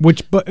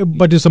 which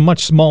but is a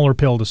much smaller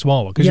pill to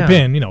swallow because you're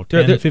paying $10,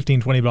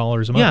 $15, $20 a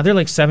month. Yeah, they're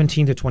like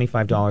 $17 to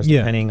 $25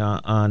 depending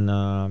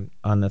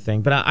on the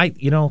thing.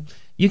 But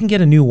you can get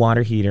a new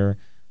water heater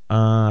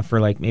for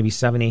like maybe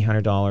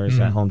 $700-800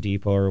 at Home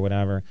Depot or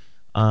whatever,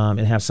 and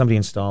have somebody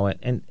install it,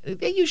 and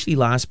they usually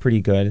last pretty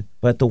good.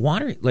 But the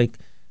water,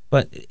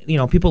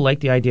 people like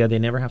the idea they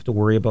never have to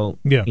worry about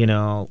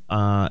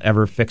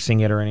ever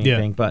fixing it or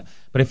anything. But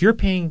if you're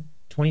paying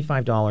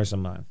 $25 a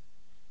month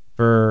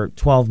for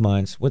 12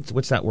 months,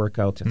 what's that work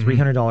out to?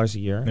 $300 a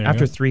year.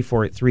 After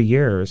 3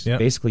 years,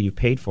 basically you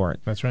paid for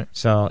it. That's right.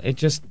 So it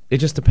just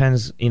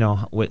depends,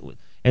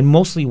 and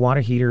mostly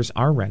water heaters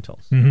are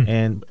rentals,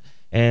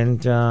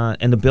 and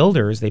the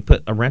builders, they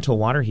put a rental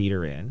water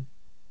heater in,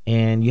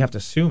 and you have to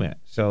assume it.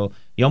 So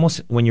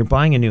when you're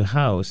buying a new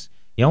house,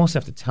 you almost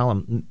have to tell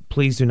them,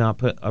 please do not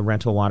put a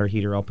rental water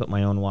heater. I'll put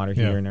my own water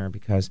heater in there,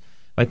 because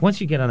once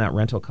you get on that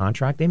rental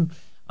contract,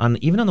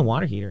 even on the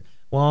water heater,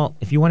 well,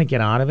 if you want to get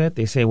out of it,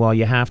 they say, well,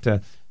 you have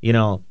to,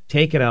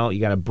 take it out.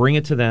 You got to bring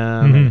it to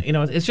them. And,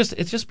 it's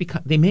just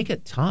because they make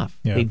it tough.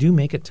 Yeah. They do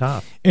make it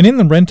tough. And in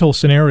the rental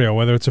scenario,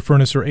 whether it's a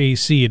furnace or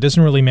AC, it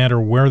doesn't really matter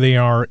where they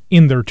are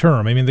in their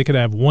term. I mean, they could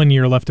have 1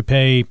 year left to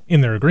pay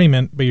in their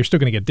agreement, but you're still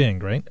going to get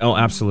dinged, right? Oh,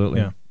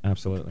 absolutely. Yeah.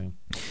 Absolutely.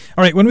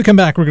 All right, when we come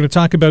back, we're going to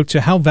talk about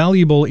how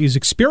valuable is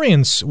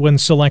experience when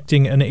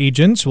selecting an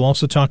agent. We'll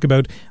also talk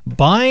about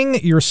buying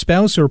your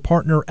spouse or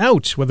partner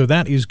out, whether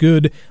that is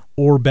good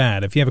or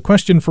bad. If you have a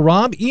question for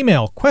Rob,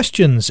 email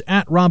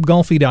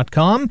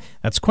questions@robgolfi.com.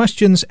 That's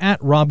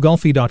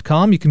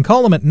questions@robgolfi.com. You can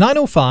call him at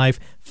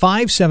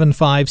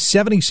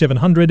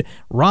 905-575-7700.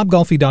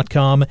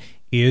 robgolfi.com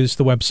is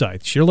the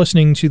website. You're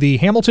listening to the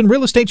Hamilton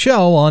Real Estate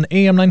Show on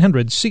AM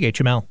 900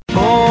 CHML.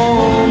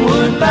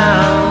 Homeward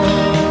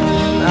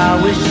bound,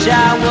 I wish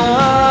I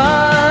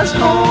was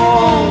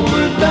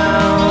homeward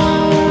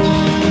bound.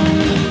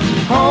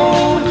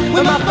 Home,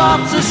 where my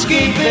thoughts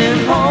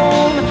escaping,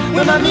 home,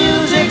 where my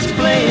music's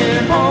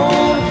playing,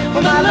 home,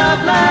 where my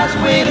love lies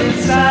waiting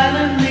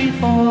silently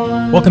for.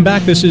 Welcome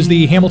back. This is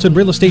the Hamilton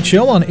Real Estate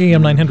Show on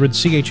AM 900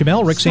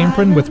 CHML. Rick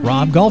Samprin with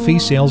Rob Golfi,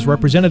 sales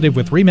representative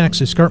with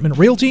RE/MAX Escarpment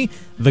Realty,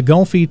 the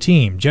Golfi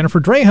team. Jennifer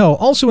Draho,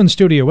 also in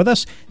studio with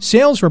us,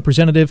 sales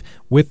representative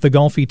with the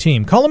Golfi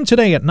team. Call them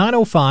today at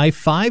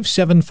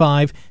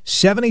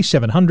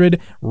 905-575-7700.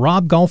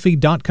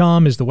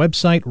 RobGolfi.com is the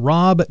website.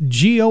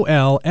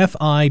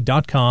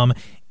 RobGolfi.com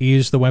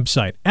is the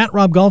website. At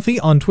Rob Golfi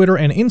on Twitter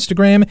and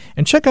Instagram.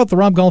 And check out the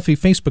Rob Golfi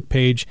Facebook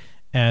page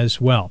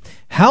as well.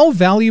 How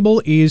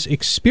valuable is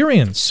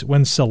experience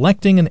when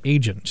selecting an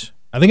agent?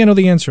 I think I know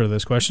the answer to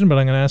this question, but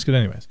I'm going to ask it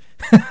anyways.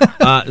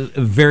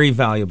 Very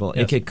valuable.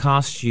 Yes. It could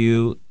cost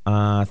you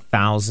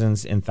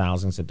thousands and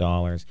thousands of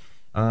dollars.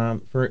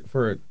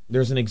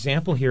 There's an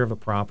example here of a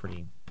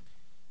property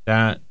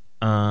that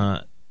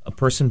a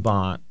person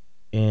bought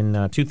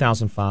in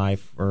 2005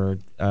 for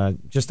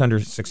just under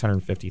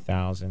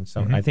 $650,000.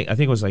 So I think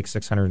it was like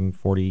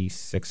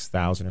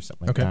 $646,000 or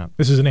something like that.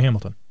 This is in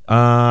Hamilton.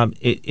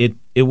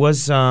 It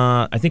was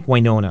I think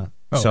Winona.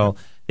 Oh, so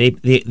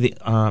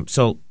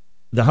so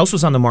the house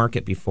was on the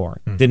market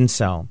before, didn't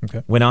sell,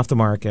 went off the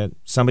market.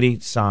 Somebody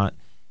saw it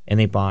and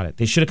they bought it.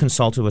 They should have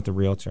consulted with the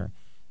realtor.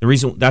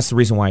 That's the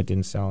reason why it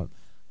didn't sell.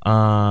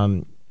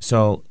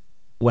 So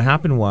what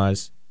happened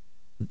was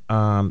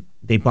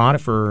they bought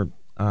it for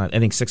I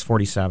think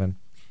 $647,000.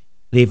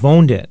 They've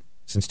owned it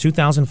since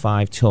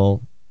 2005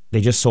 till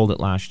they just sold it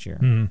last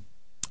year.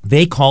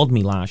 They called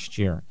me last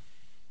year.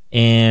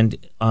 And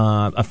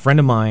a friend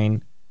of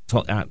mine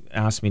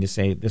asked me to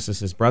say, this is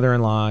his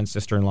brother-in-law and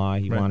sister-in-law.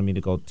 He wanted me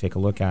to go take a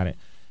look at it.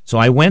 So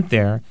I went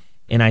there,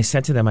 and I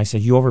said to them, I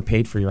said, you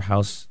overpaid for your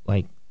house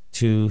like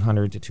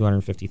 $200,000 to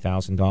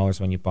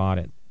 $250,000 when you bought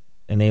it.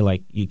 And they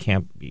you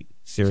can't be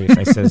serious.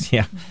 I says,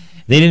 yeah.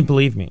 They didn't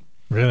believe me.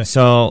 Really?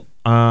 So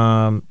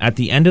at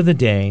the end of the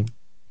day,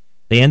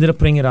 they ended up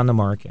putting it on the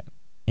market.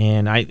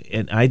 And I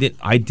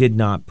did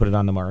not put it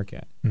on the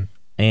market.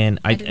 And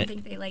I don't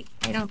think they like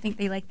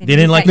the they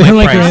didn't like my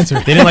price.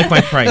 They didn't like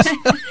my price.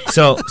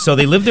 So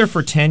they lived there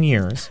for 10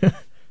 years.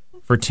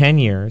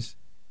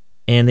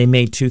 And they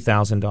made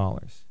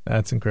 $2,000.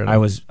 That's incredible. I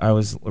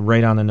was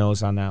right on the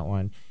nose on that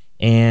one.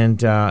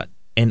 And I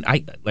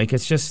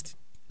it's just,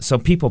 so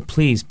people,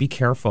 please be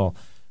careful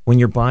when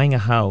you're buying a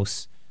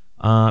house.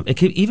 It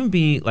could even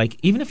be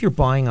even if you're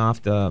buying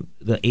off the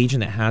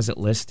agent that has it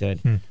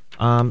listed,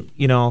 talk,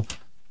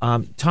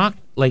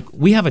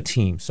 we have a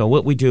team. So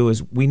what we do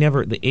is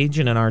the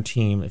agent and our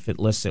team, if it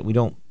lists it,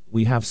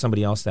 we have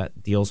somebody else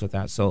that deals with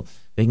that. So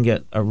they can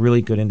get a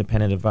really good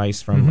independent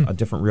advice from a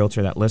different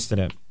realtor that listed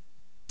it.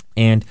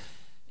 And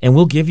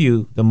we'll give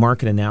you the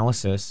market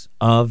analysis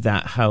of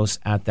that house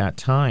at that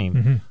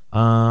time.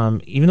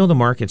 Even though the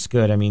market's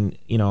good, I mean,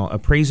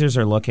 appraisers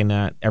are looking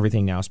at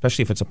everything now,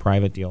 especially if it's a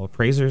private deal.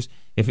 Appraisers,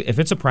 if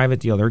it's a private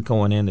deal, they're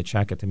going in to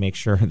check it to make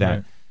sure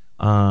that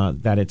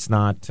that it's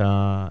not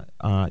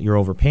you're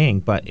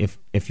overpaying. But if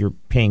you're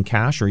paying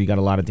cash or you got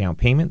a lot of down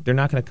payment, they're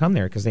not going to come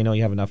there because they know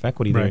you have enough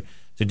equity there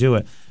to do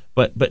it.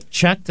 But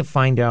check to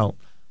find out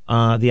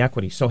the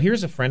equity. So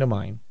here's a friend of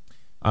mine,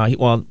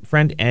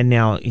 friend, and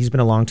now he's been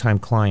a longtime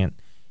client.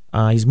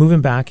 He's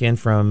moving back in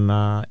from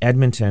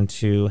Edmonton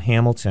to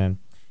Hamilton.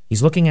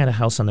 He's looking at a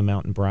house on the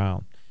Mountain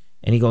Brow,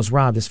 and he goes,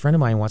 Rob, this friend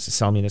of mine wants to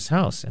sell me this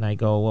house. And I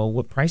go, well,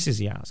 what price is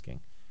he asking?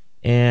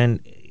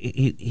 And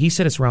he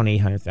said it's around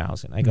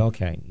 $800,000. I go,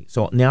 okay.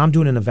 So now I'm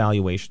doing an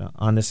evaluation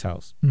on this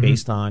house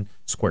based on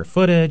square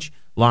footage,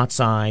 lot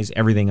size,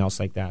 everything else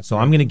like that. So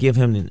I'm going to give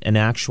him an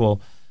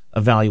actual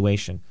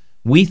evaluation.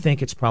 We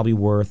think it's probably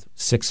worth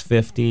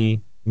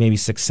 $650,000, maybe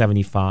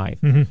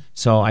 $675,000.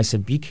 So I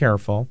said, be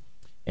careful.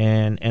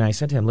 And I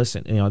said to him,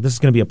 listen, this is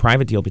going to be a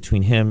private deal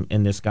between him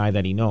and this guy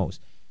that he knows.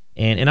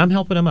 And I'm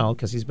helping him out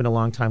because he's been a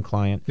long-time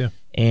client. Yeah.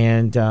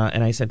 And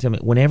I said to him,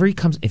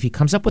 if he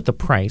comes up with the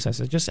price, I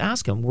said, just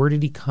ask him, where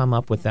did he come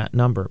up with that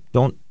number?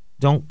 Don't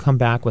come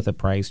back with a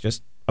price.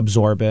 Just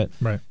absorb it.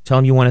 Right. Tell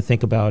him you want to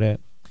think about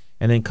it,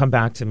 and then come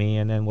back to me,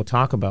 and then we'll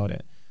talk about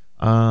it.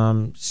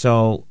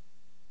 So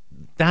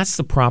that's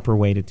the proper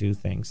way to do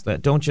things.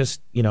 That don't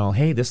just,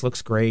 hey, this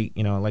looks great.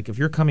 If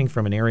you're coming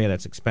from an area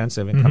that's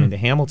expensive and coming to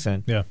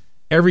Hamilton,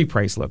 every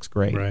price looks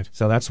great. Right.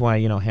 So that's why,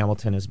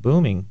 Hamilton is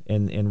booming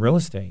in real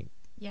estate.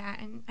 Yeah,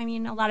 and I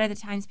mean, a lot of the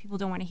times people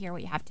don't want to hear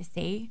what you have to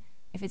say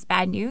if it's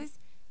bad news.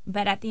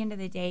 But at the end of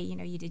the day,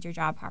 you did your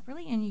job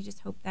properly, and you just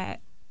hope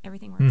that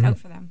everything works out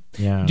for them.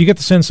 Yeah. Do you get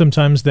the sense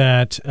sometimes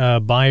that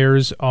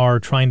buyers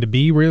are trying to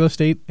be real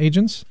estate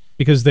agents?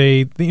 because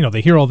they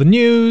hear all the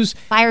news.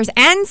 Buyers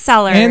and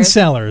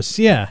sellers.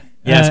 Yeah.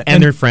 Yes,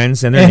 and their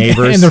friends and their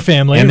neighbors. And their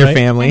family. And their right?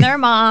 family. And their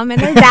mom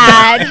and their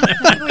dad.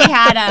 I think we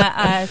had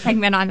a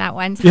segment on that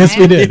one time. Yes,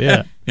 we did,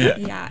 yeah.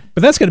 Yeah.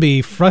 But that's going to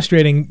be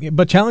frustrating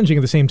but challenging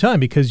at the same time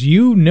because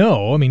you're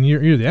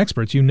the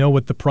experts. You know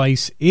what the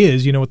price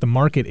is. You know what the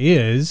market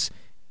is.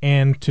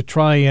 And to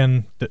try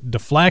and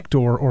deflect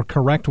or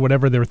correct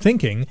whatever they're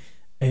thinking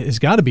has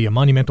got to be a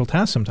monumental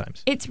task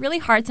sometimes. It's really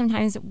hard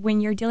sometimes when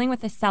you're dealing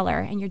with a seller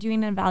and you're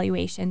doing an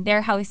evaluation.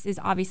 Their house is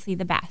obviously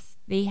the best.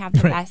 They have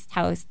the best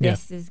house.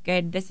 This is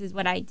good. This is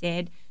what I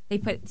did. They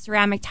put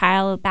ceramic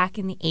tile back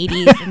in the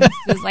 80s, and this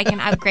was like an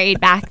upgrade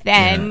back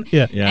then.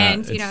 Yeah.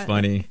 And, it's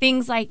funny.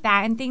 Things like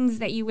that, and things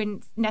that you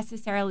wouldn't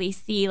necessarily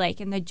see,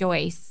 like in the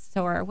joists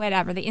or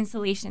whatever, the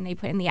insulation they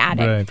put in the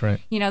attic.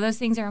 Right. Those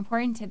things are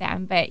important to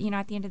them. But,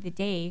 at the end of the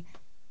day,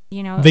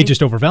 they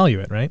just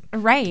overvalue it, right?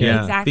 Right,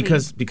 yeah, exactly.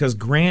 Because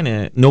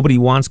granite, nobody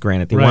wants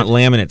granite. They want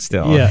laminate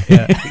still. Yeah.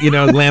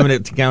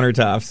 Laminate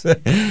countertops.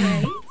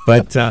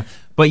 Right.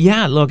 But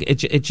yeah, look,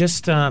 it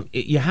just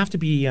you have to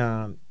be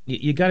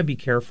you got to be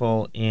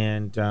careful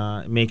and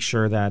make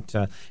sure that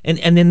and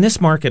in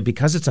this market,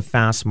 because it's a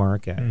fast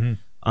market,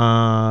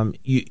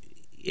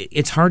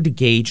 it's hard to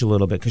gauge a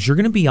little bit because you're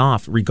going to be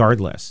off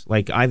regardless.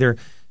 Like either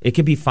it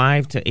could be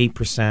 5 to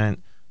 8%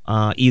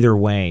 either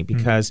way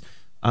because.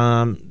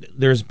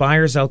 There's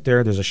buyers out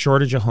there. There's a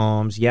shortage of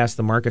homes. Yes,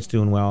 the market's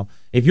doing well.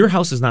 If your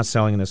house is not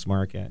selling in this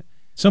market,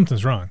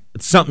 something's wrong.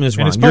 Something is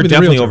wrong. It's You're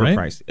definitely realtor,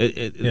 overpriced.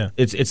 Right?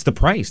 It's the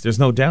price. There's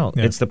no doubt.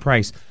 Yeah. It's the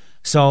price.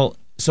 So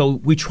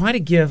we try to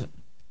give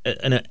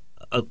a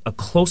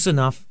close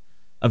enough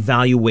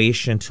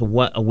evaluation to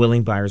what a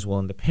willing buyer is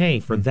willing to pay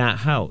for that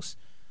house.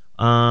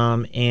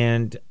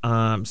 And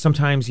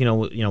sometimes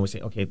we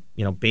say, okay,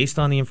 based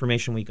on the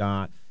information we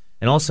got,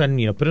 and all of a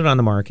sudden put it on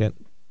the market.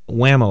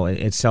 Whammo!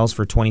 It sells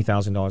for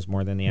 $20,000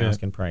 more than the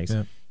asking price,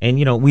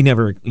 and we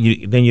never.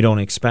 Then you don't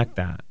expect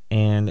that,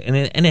 and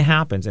it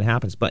happens. It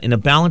happens. But in a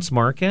balanced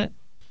market,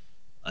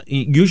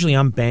 usually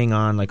I'm bang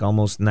on like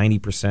almost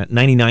 90%,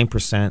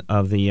 99%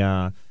 of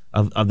the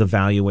of the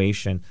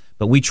valuation.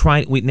 But we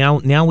try.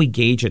 Now we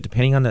gauge it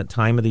depending on the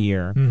time of the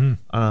year. When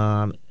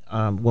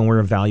we're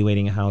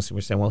evaluating a house, and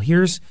we're saying, well,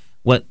 here's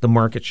what the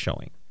market's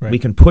showing. Right. We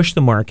can push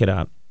the market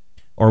up,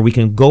 or we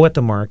can go at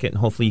the market and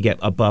hopefully you get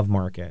above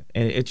market.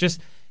 And it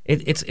just.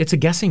 It's a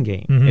guessing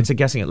game. It's a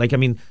guessing.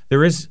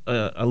 There is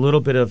a little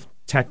bit of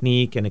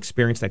technique and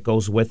experience that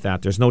goes with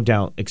that. There's no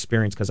doubt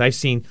experience because I've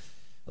seen,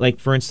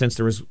 for instance,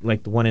 there was the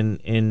one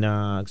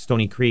in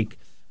Stony Creek,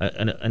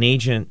 an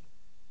agent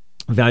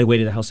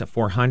evaluated a house at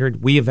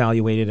 $400. We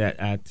evaluated it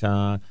at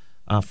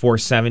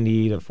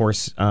 $470 to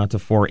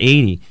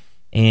 $480,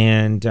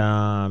 and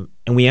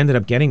we ended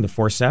up getting the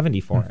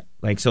 $470 for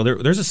it. So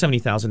there's a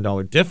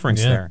 $70,000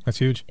 difference there. That's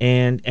huge.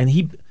 And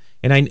he.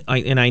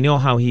 And I know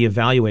how he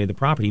evaluated the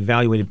property. He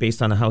evaluated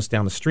based on the house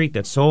down the street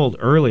that sold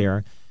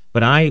earlier.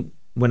 But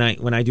when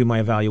I do my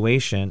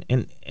evaluation,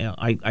 and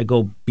I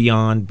go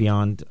beyond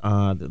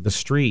the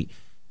street,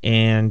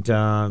 and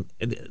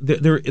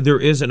there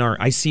is an art.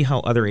 I see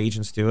how other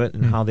agents do it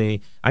and how they.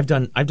 I've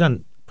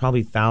done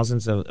probably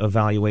thousands of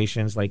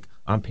evaluations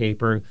on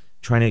paper,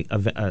 trying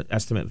to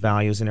estimate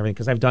values and everything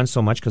because I've done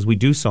so much because we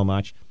do so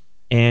much,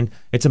 and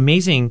it's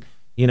amazing.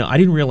 I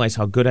didn't realize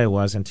how good I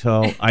was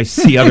until I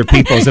see other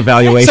people's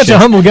evaluation. Such a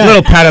humble guy. A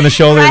little pat on the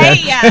shoulder there.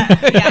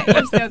 Yeah,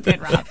 you're so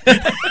good, Rob.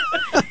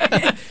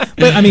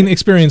 But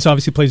experience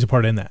obviously plays a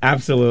part in that.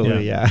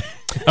 Absolutely, yeah.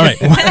 All right,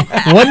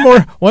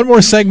 one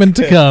more segment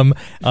to come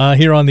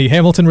here on the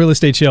Hamilton Real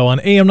Estate Show on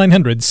AM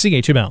 900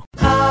 CHML.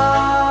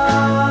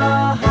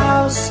 Our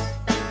house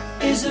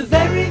is a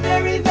very,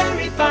 very,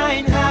 very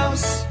fine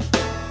house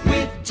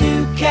with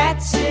 2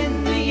 cats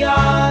in the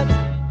yard.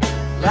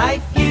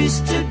 Life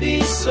used to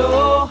be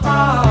so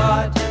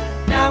hard.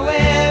 Now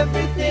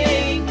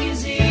everything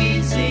is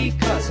easy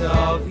 'cause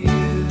of you.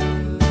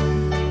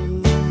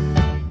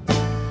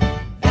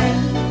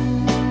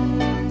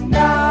 And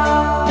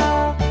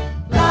la,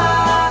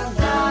 la,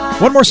 la.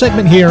 One more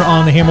segment here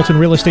on the Hamilton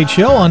Real Estate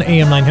Show on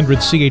AM 900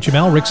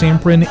 CHML. Rick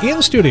Samprin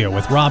in studio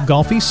with Rob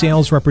Golfi,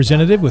 sales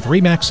representative with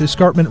Remax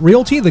Escarpment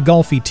Realty, the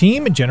Golfi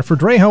team. Jennifer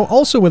Drejo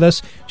also with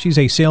us. She's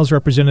a sales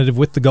representative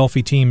with the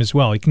Golfi team as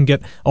well. You can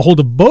get a hold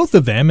of both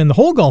of them and the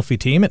whole Golfi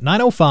team at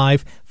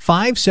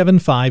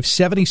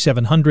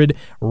 905-575-7700.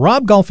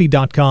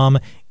 RobGolfi.com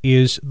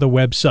is the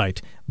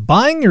website.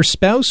 Buying your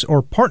spouse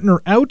or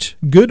partner out,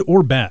 good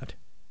or bad?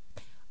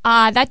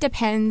 That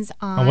depends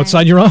on what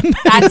side you're on?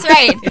 That's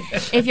right.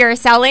 If you're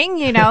selling,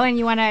 and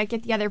you want to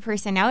get the other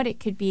person out, it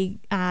could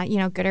be,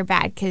 good or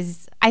bad.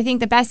 Because I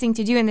think the best thing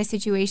to do in this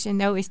situation,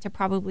 though, is to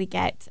probably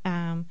get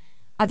an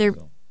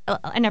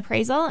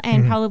appraisal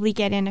and probably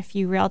get in a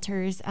few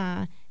realtors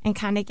and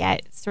kind of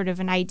get sort of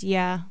an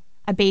idea,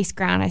 a base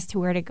ground as to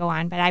where to go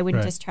on. But I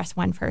wouldn't just trust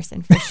one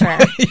person for sure.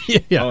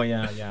 Yeah. Oh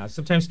yeah.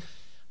 Sometimes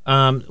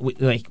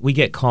we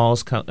get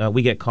calls.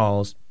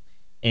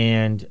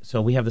 And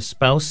so we have the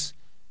spouse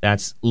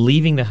that's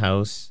leaving the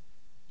house,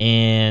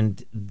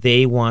 and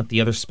they want the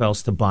other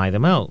spouse to buy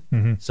them out.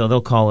 So they'll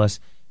call us,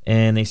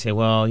 and they say,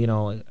 well,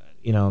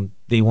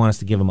 they want us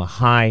to give them a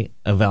high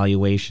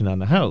evaluation on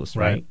the house,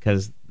 right?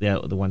 Because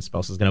the one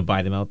spouse is going to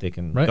buy them out, they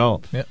can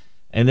go. Yeah.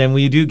 And then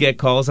we do get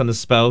calls on the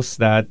spouse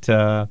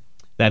that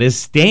is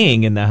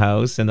staying in the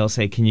house, and they'll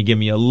say, can you give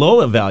me a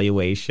low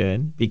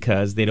evaluation,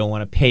 because they don't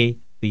want to pay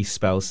the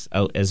spouse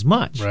out as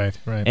much. Right.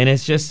 And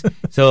it's just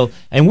so,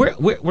 and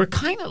we're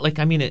kind of like,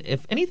 I mean,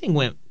 if anything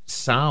went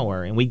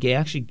sour and we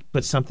actually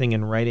put something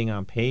in writing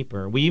on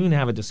paper, we even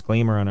have a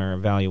disclaimer on our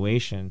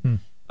evaluation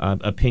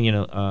opinion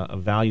a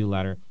value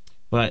letter.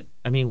 But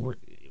I mean,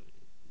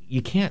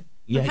 you can't.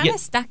 We're kind of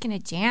stuck in a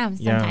jam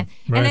sometimes,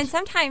 and then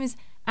sometimes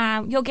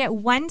you'll get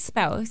one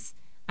spouse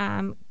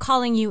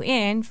calling you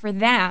in for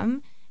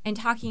them and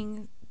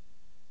talking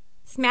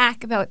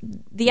smack about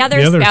the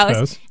other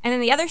spouse, and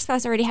then the other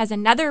spouse already has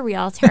another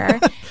realtor.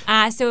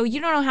 So you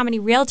don't know how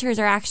many realtors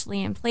are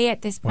actually in play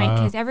at this point,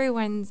 because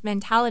everyone's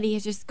mentality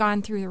has just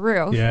gone through the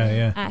roof.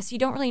 So you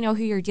don't really know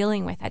who you're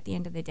dealing with at the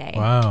end of the day.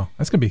 Wow,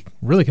 that's going to be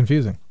really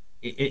confusing.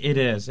 It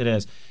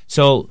is.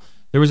 So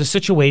there was a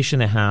situation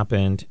that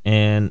happened,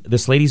 and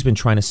this lady's been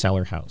trying to sell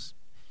her house.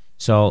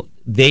 So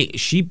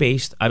she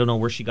based, I don't know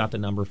where she got the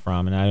number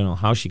from, and I don't know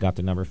how she got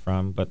the number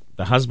from, but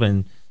the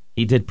husband,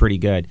 he did pretty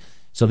good.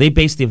 So they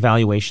based the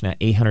evaluation at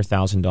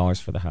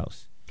 $800,000 for the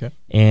house. Okay.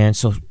 And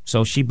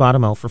so she bought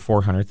him out for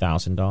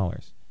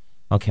 $400,000.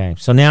 Okay.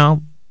 So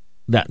now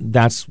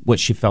that's what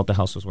she felt the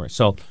house was worth.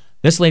 So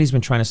this lady's been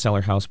trying to sell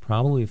her house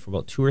probably for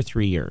about 2 or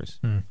 3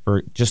 years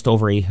for just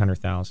over $800,000.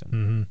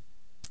 Mm-hmm.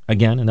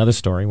 Again, another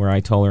story where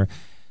I told her,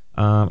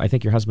 I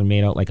think your husband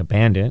made out like a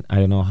bandit. I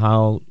don't know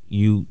how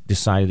you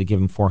decided to give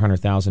him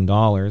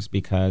 $400,000,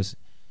 because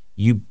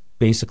you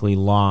basically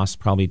lost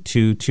probably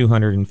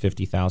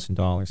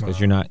 $250,000 because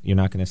you're not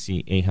going to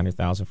see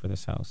 $800,000 for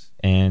this house.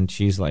 And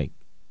she's like,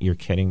 "You're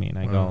kidding me." And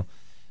I go,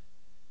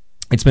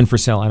 "It's been for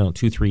sale, I don't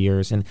know, 2-3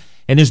 years, and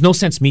there's no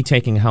sense me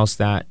taking a house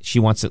that she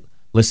wants it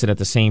listed at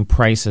the same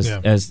price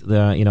as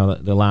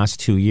the last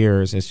 2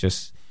 years. It's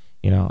just."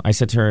 I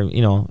said to her,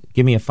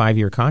 give me a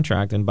 5-year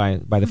contract, and by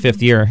the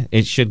 5th year,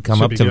 it should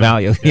come up to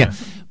value. Yeah.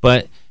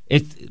 But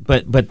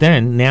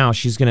then now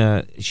she's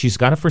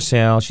got it for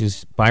sale.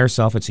 She's by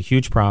herself. It's a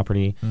huge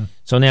property.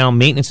 So now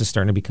maintenance is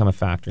starting to become a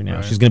factor now.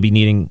 Right. She's going to be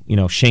needing,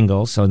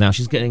 shingles. So now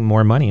she's getting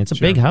more money. It's a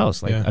big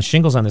house. Like a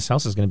shingles on this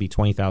house is going to be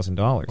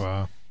 $20,000.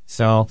 Wow.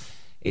 So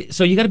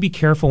you got to be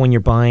careful when you're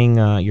buying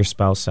your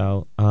spouse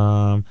out.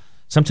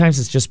 Sometimes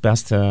it's just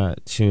best to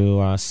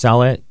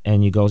sell it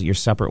and you go your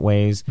separate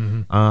ways.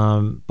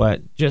 Mm-hmm.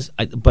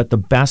 But the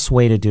best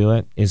way to do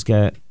it is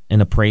get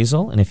an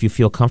appraisal, and if you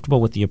feel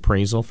comfortable with the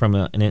appraisal from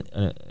an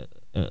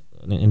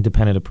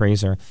independent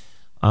appraiser,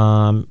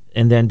 and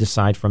then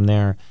decide from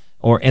there,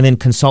 and then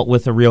consult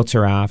with a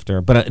realtor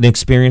after, but an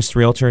experienced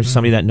realtor,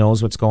 somebody that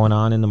knows what's going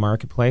on in the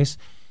marketplace.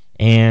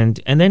 And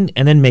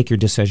then make your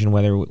decision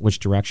which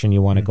direction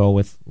you want to go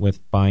with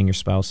buying your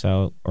spouse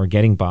out or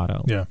getting bought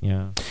out. Yeah.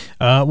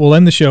 We'll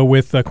end the show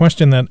with a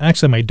question that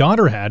actually my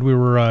daughter had.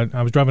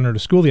 I was driving her to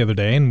school the other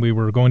day, and we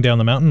were going down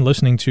the mountain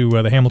listening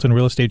to the Hamilton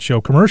Real Estate Show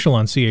commercial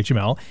on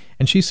CHML,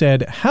 and she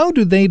said, "How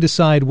do they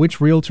decide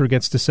which realtor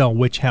gets to sell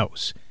which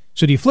house?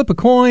 So do you flip a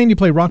coin? Do you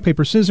play rock,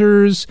 paper,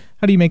 scissors?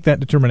 How do you make that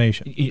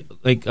determination?"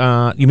 Like,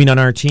 you mean on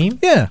our team?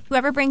 Yeah.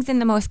 Whoever brings in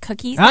the most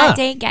cookies that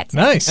day gets it.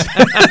 Nice.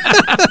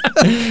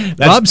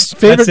 Bob's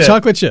favorite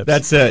chocolate chips.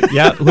 That's it.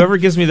 Yeah. Whoever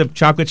gives me the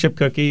chocolate chip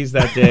cookies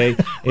that day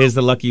is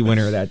the lucky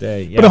winner that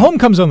day. Yeah. But a home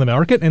comes on the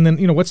market, and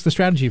then, what's the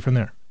strategy from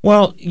there?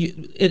 Well,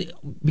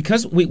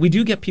 because we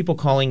do get people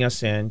calling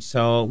us in,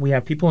 so we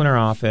have people in our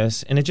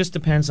office, and it just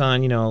depends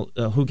on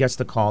who gets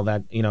the call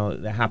that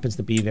that happens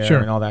to be there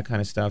and all that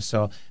kind of stuff.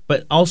 So,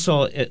 but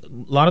also a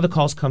lot of the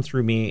calls come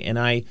through me, and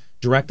I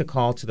direct the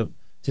call to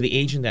the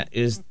agent that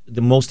is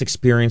the most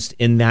experienced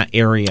in that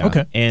area.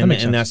 Okay,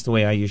 and that's the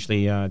way I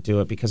usually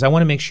do it, because I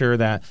want to make sure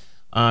that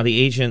the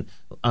agent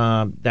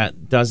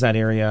that does that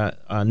area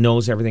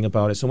knows everything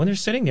about it. So when they're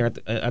sitting there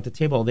at the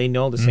table, they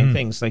know the same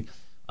things. Like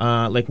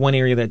one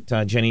area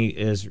that Jenny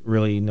is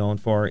really known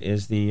for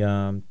is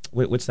the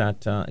what's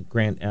that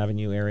Grant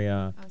Avenue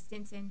area? Oh,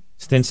 Stinson.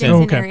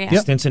 Stinson area.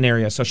 Yep. Stinson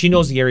area. So she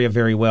knows the area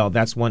very well.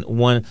 That's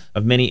one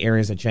of many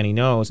areas that Jenny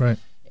knows. Right.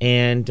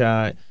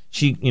 And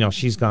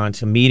she's gone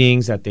to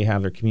meetings that they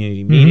have their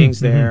community meetings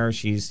there.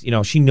 She's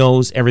she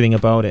knows everything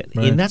about it,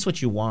 and that's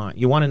what you want.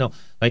 You want to know,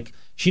 like,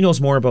 she knows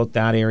more about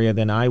that area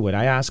than I would.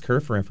 I ask her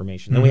for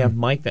information. Then we have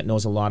Mike that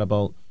knows a lot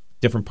about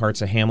different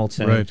parts of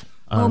Hamilton. Right.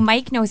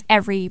 Mike knows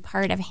every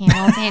part of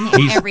Hamilton,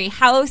 every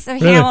house of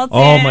Hamilton.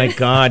 Oh my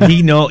God,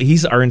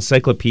 he's our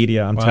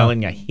encyclopedia. I'm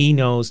telling you, he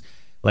knows.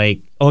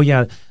 Like,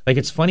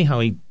 it's funny how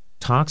he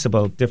talks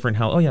about different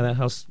house. Oh yeah, that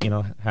house,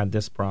 had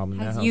this problem.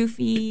 Has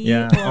UFI.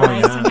 Yeah.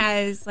 Or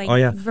has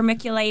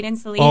vermiculite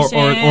insulation.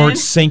 Or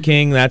it's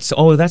sinking. That's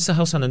the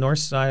house on the north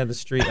side of the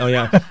street. Oh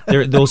yeah,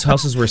 those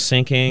houses were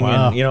sinking.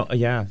 Wow.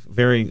 And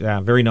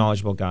very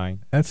knowledgeable guy.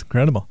 That's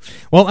incredible.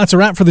 Well, that's a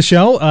wrap for the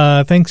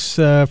show. Thanks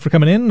for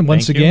coming in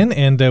once again,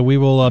 and we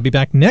will be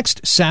back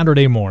next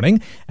Saturday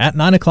morning at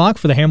 9:00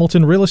 for the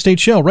Hamilton Real Estate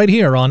Show right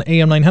here on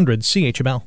AM 900 CHML.